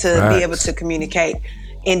songs to be able to communicate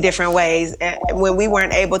in different ways. And when we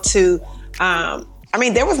weren't able to,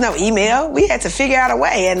 there was no email. We had to figure out a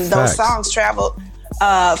way, and those songs traveled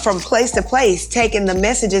from place to place, taking the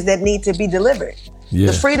messages that need to be delivered. Yeah.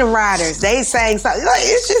 The Freedom Riders, they sang something. Like,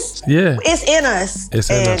 it's just, it's in us. It's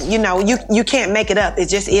in us. And, you can't make it up. It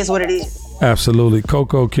just is what it is. Absolutely.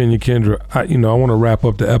 Coco, Kenya, Kendra, I want to wrap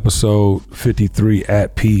up the episode 53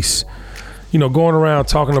 at peace. Going around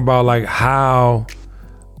talking about like how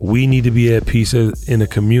we need to be at peace in the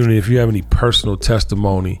community. If you have any personal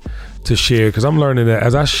testimony to share, because I'm learning that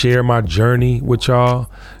as I share my journey with y'all,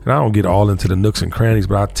 and I don't get all into the nooks and crannies,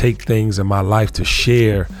 but I take things in my life to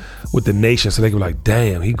share with the nation so they can be like,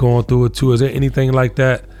 damn, he going through it too. Is there anything like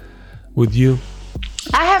that with you?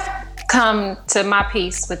 I have come to my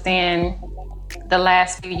peace within the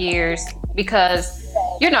last few years because,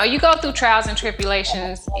 you go through trials and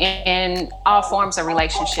tribulations in all forms of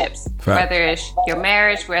relationships, whether it's your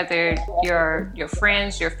marriage, whether your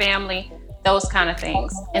friends, your family, those kind of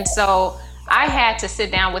things. And so I had to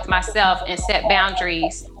sit down with myself and set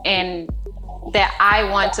boundaries and that I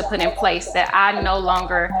want to put in place, that I no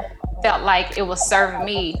longer felt like it was serving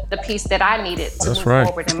me the peace that I needed to move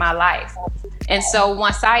forward in my life. And so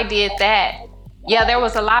once I did that, there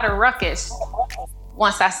was a lot of ruckus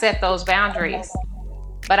once I set those boundaries.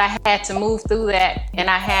 But I had to move through that, and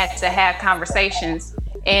I had to have conversations.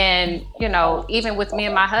 And, even with me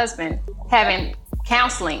and my husband, having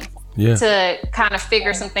counseling to kind of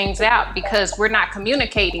figure some things out, because we're not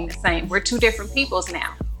communicating the same. We're two different peoples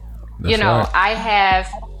now. That's right.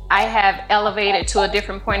 I have elevated to a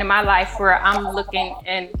different point in my life where I'm looking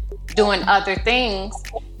and doing other things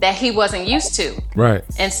that he wasn't used to. Right.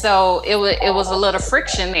 And so it was a little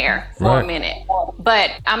friction there for a minute.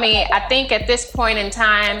 But I think at this point in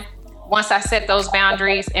time, once I set those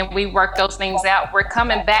boundaries and we work those things out, we're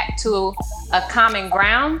coming back to a common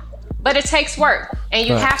ground. But it takes work, and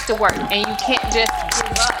you have to work, and you can't just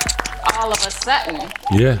give up all of a sudden.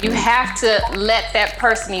 Yeah. You have to let that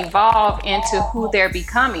person evolve into who they're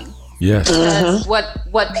becoming. Yes. Because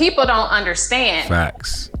what people don't understand.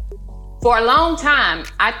 Facts. For a long time,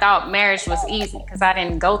 I thought marriage was easy because I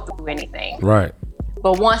didn't go through anything. Right.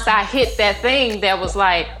 But once I hit that thing that was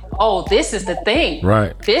like, oh, this is the thing.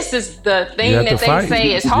 Right. This is the thing that they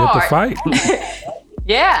say is hard. You have to fight.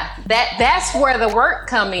 Yeah, that's where the work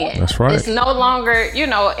come in. That's right. It's no longer,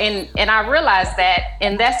 and I realized that,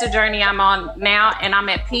 and that's the journey I'm on now, and I'm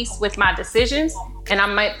at peace with my decisions, and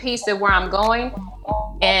I'm at peace with where I'm going,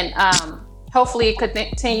 and hopefully it could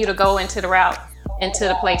continue to go into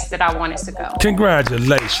the place that I want it to go.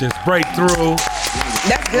 Congratulations, breakthrough.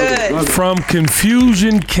 That's good. From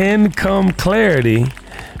confusion can come clarity.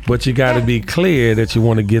 But you got to be clear that you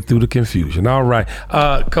want to get through the confusion. All right.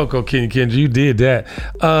 Coco, Kendra, you did that.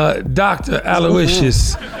 Dr.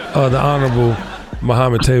 Aloysius, the Honorable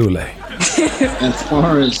Muhammad Taylor. As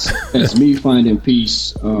far as me finding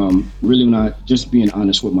peace, really not just being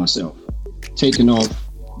honest with myself. Taking off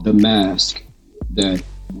the mask that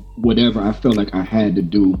whatever I felt like I had to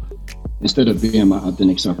do, instead of being my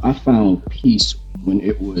authentic self, I found peace when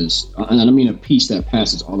it was, and I mean a peace that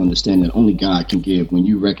passes all understanding that only God can give, when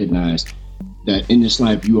you recognize that in this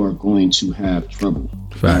life you are going to have trouble.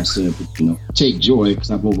 God said, take joy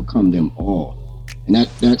because I've overcome them all. And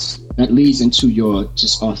that leads into your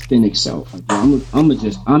just authentic self. Like,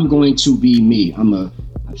 I'm going to be me.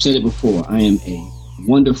 I've said it before. I am a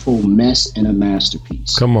wonderful mess and a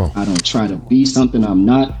masterpiece. Come on. I don't try to be something I'm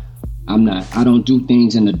not. I don't do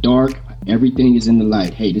things in the dark. Everything is in the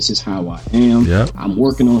light. Hey, this is how I am. Yep. I'm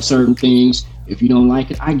working on certain things. If you don't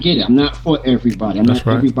like it, I get it. I'm not for everybody. I'm not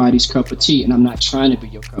everybody's cup of tea, and I'm not trying to be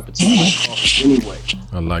your cup of tea. I like coffee anyway.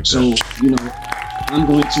 I like that. So, I'm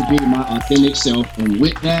going to be my authentic self, and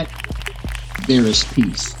with that, there is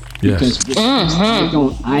peace. Yes. Because with peace,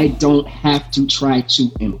 I don't have to try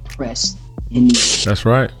to impress anyone. That's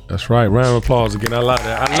right. Round of applause again. I love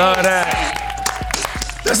that.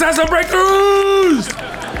 Let's have some breakthroughs.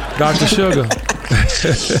 Dr. Sugar.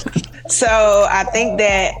 So I think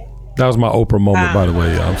that was my Oprah moment, by the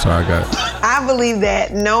way. I'm sorry, I got it. I believe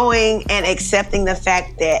that knowing and accepting the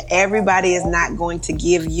fact that everybody is not going to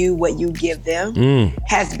give you what you give them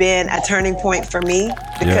has been a turning point for me,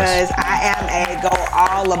 because I am a go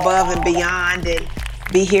all above and beyond and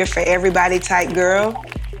be here for everybody type girl.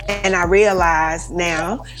 And I realize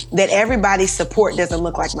now that everybody's support doesn't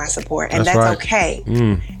look like my support, and that's right. okay.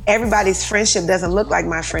 Everybody's friendship doesn't look like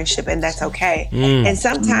my friendship, and that's okay. And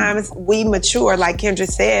sometimes we mature, like Kendra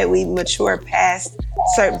said, we mature past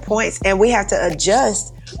certain points, and we have to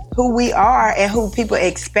adjust who we are and who people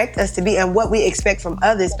expect us to be and what we expect from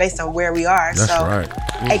others based on where we are. That's so right.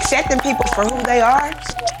 Accepting people for who they are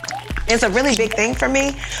is a really big thing for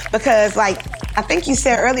me, because like I think you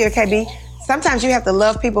said earlier, KB, sometimes you have to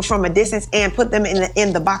love people from a distance and put them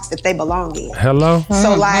in the box that they belong in. Hello?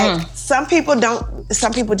 So like some people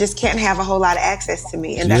just can't have a whole lot of access to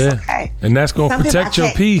me, and that's okay. And that's going to protect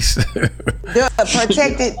your peace.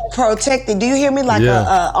 Protected. Do you hear me? Like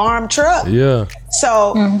a armed truck. Yeah.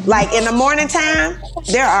 So like in the morning time,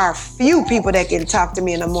 there are few people that can talk to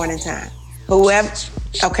me in the morning time. Whoever.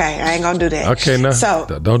 Okay, I ain't gonna do that. Okay, no. So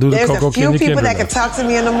don't do the there's Coco a few Kenya people Kendra that now. can talk to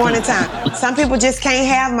me in the morning time. Some people just can't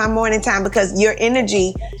have my morning time because your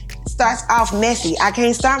energy starts off messy. I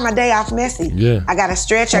can't start my day off messy. Yeah. I gotta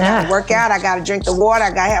stretch, I gotta work out, I gotta drink the water, I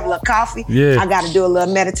gotta have a little coffee, I gotta do a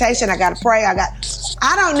little meditation, I gotta pray,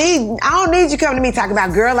 I don't need you coming to me talking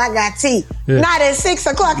about, girl, I got tea. Yeah. Not at 6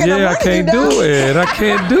 o'clock in the morning. I can't do it. I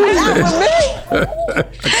can't do it. Not with me.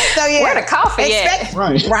 So yeah. Where the coffee at?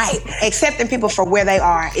 Right. Accepting people for where they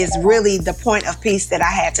are is really the point of peace that I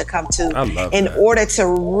had to come to in order to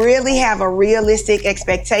really have a realistic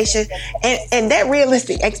expectation. And that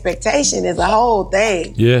realistic expectation is a whole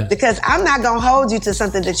thing. Yeah. Because I'm not going to hold you to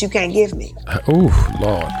something that you can't give me. Ooh,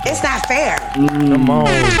 Lord. It's not fair. Come on.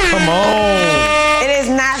 It is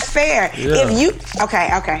not fair. Yeah. If you, okay.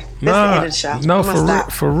 That's the end of the show. No,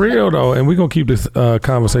 for real though. And we're going to keep this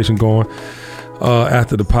conversation going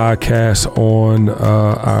after the podcast on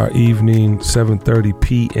our evening 7:30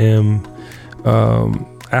 p.m.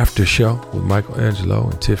 After show with Michael Angelo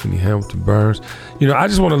and Tiffany Hamilton Burns. I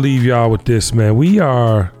just want to leave y'all with this, man. We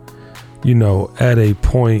are, at a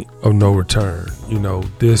point of no return.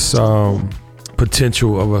 This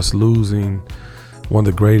potential of us losing one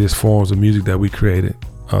of the greatest forms of music that we created.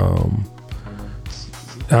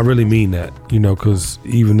 I really mean that, because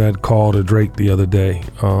even that call to Drake the other day,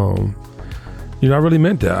 I really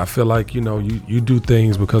meant that. I feel like, you do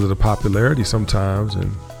things because of the popularity sometimes,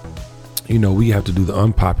 and we have to do the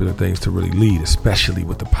unpopular things to really lead, especially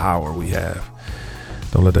with the power we have.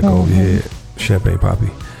 Don't let that go over your head, Champagne Poppy.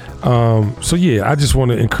 So yeah, I just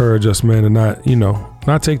want to encourage us, man, to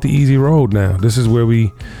not take the easy road now. This is where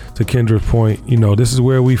to Kendra's point, this is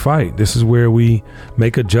where we fight. This is where we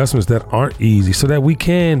make adjustments that aren't easy so that we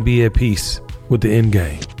can be at peace with the end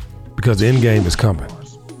game, because the end game is coming.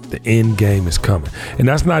 The end game is coming. And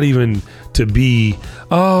that's not even to be,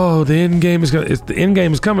 the end game is coming. It's the end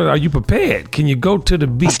game is coming. Are you prepared? Can you go to the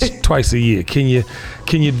beach twice a year? Can you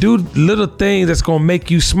do little things that's gonna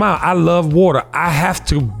make you smile? I love water. I have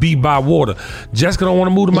to be by water. Jessica don't want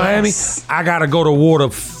to move to Miami. I gotta go to water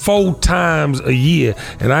 4 times a year.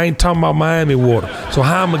 And I ain't talking about Miami water. So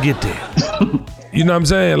how I'm gonna get there? You know what I'm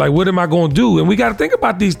saying? Like, what am I gonna do? And we gotta think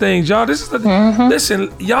about these things, y'all. This is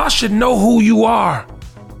listen, y'all should know who you are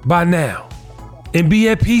by now and be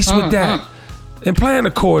at peace with that and plan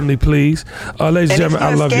accordingly, please. Ladies and gentlemen,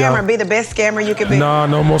 I love y'all. Be the best scammer you can be. No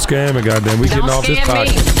more scamming, goddamn. We getting off this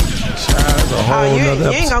podcast. You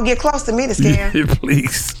ain't gonna get close to me to scam. Yeah,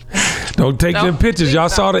 please. Don't take them pictures. Y'all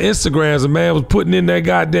saw the Instagrams. A man was putting in that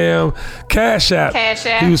goddamn Cash App.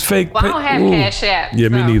 He was fake. Well, I don't have Cash App. Yeah,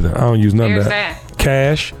 me neither. I don't use none of that.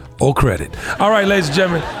 Cash or credit. All right, ladies and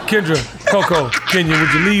gentlemen, Kendra, Coco, Kenya,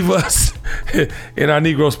 would you leave us in our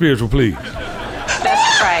Negro spiritual, please?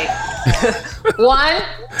 That's right. 1,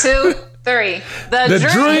 2, 3. The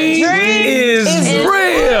dream is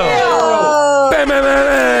real. Bam, bam, bam,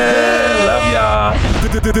 bam. Love y'all.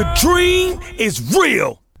 The dream is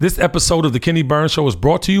real. This episode of The Kenny Burns Show is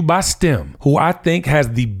brought to you by STEM, who I think has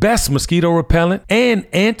the best mosquito repellent and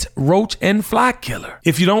ant, roach, and fly killer.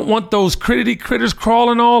 If you don't want those critters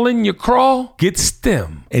crawling all in your crawl, get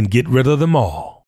STEM and get rid of them all.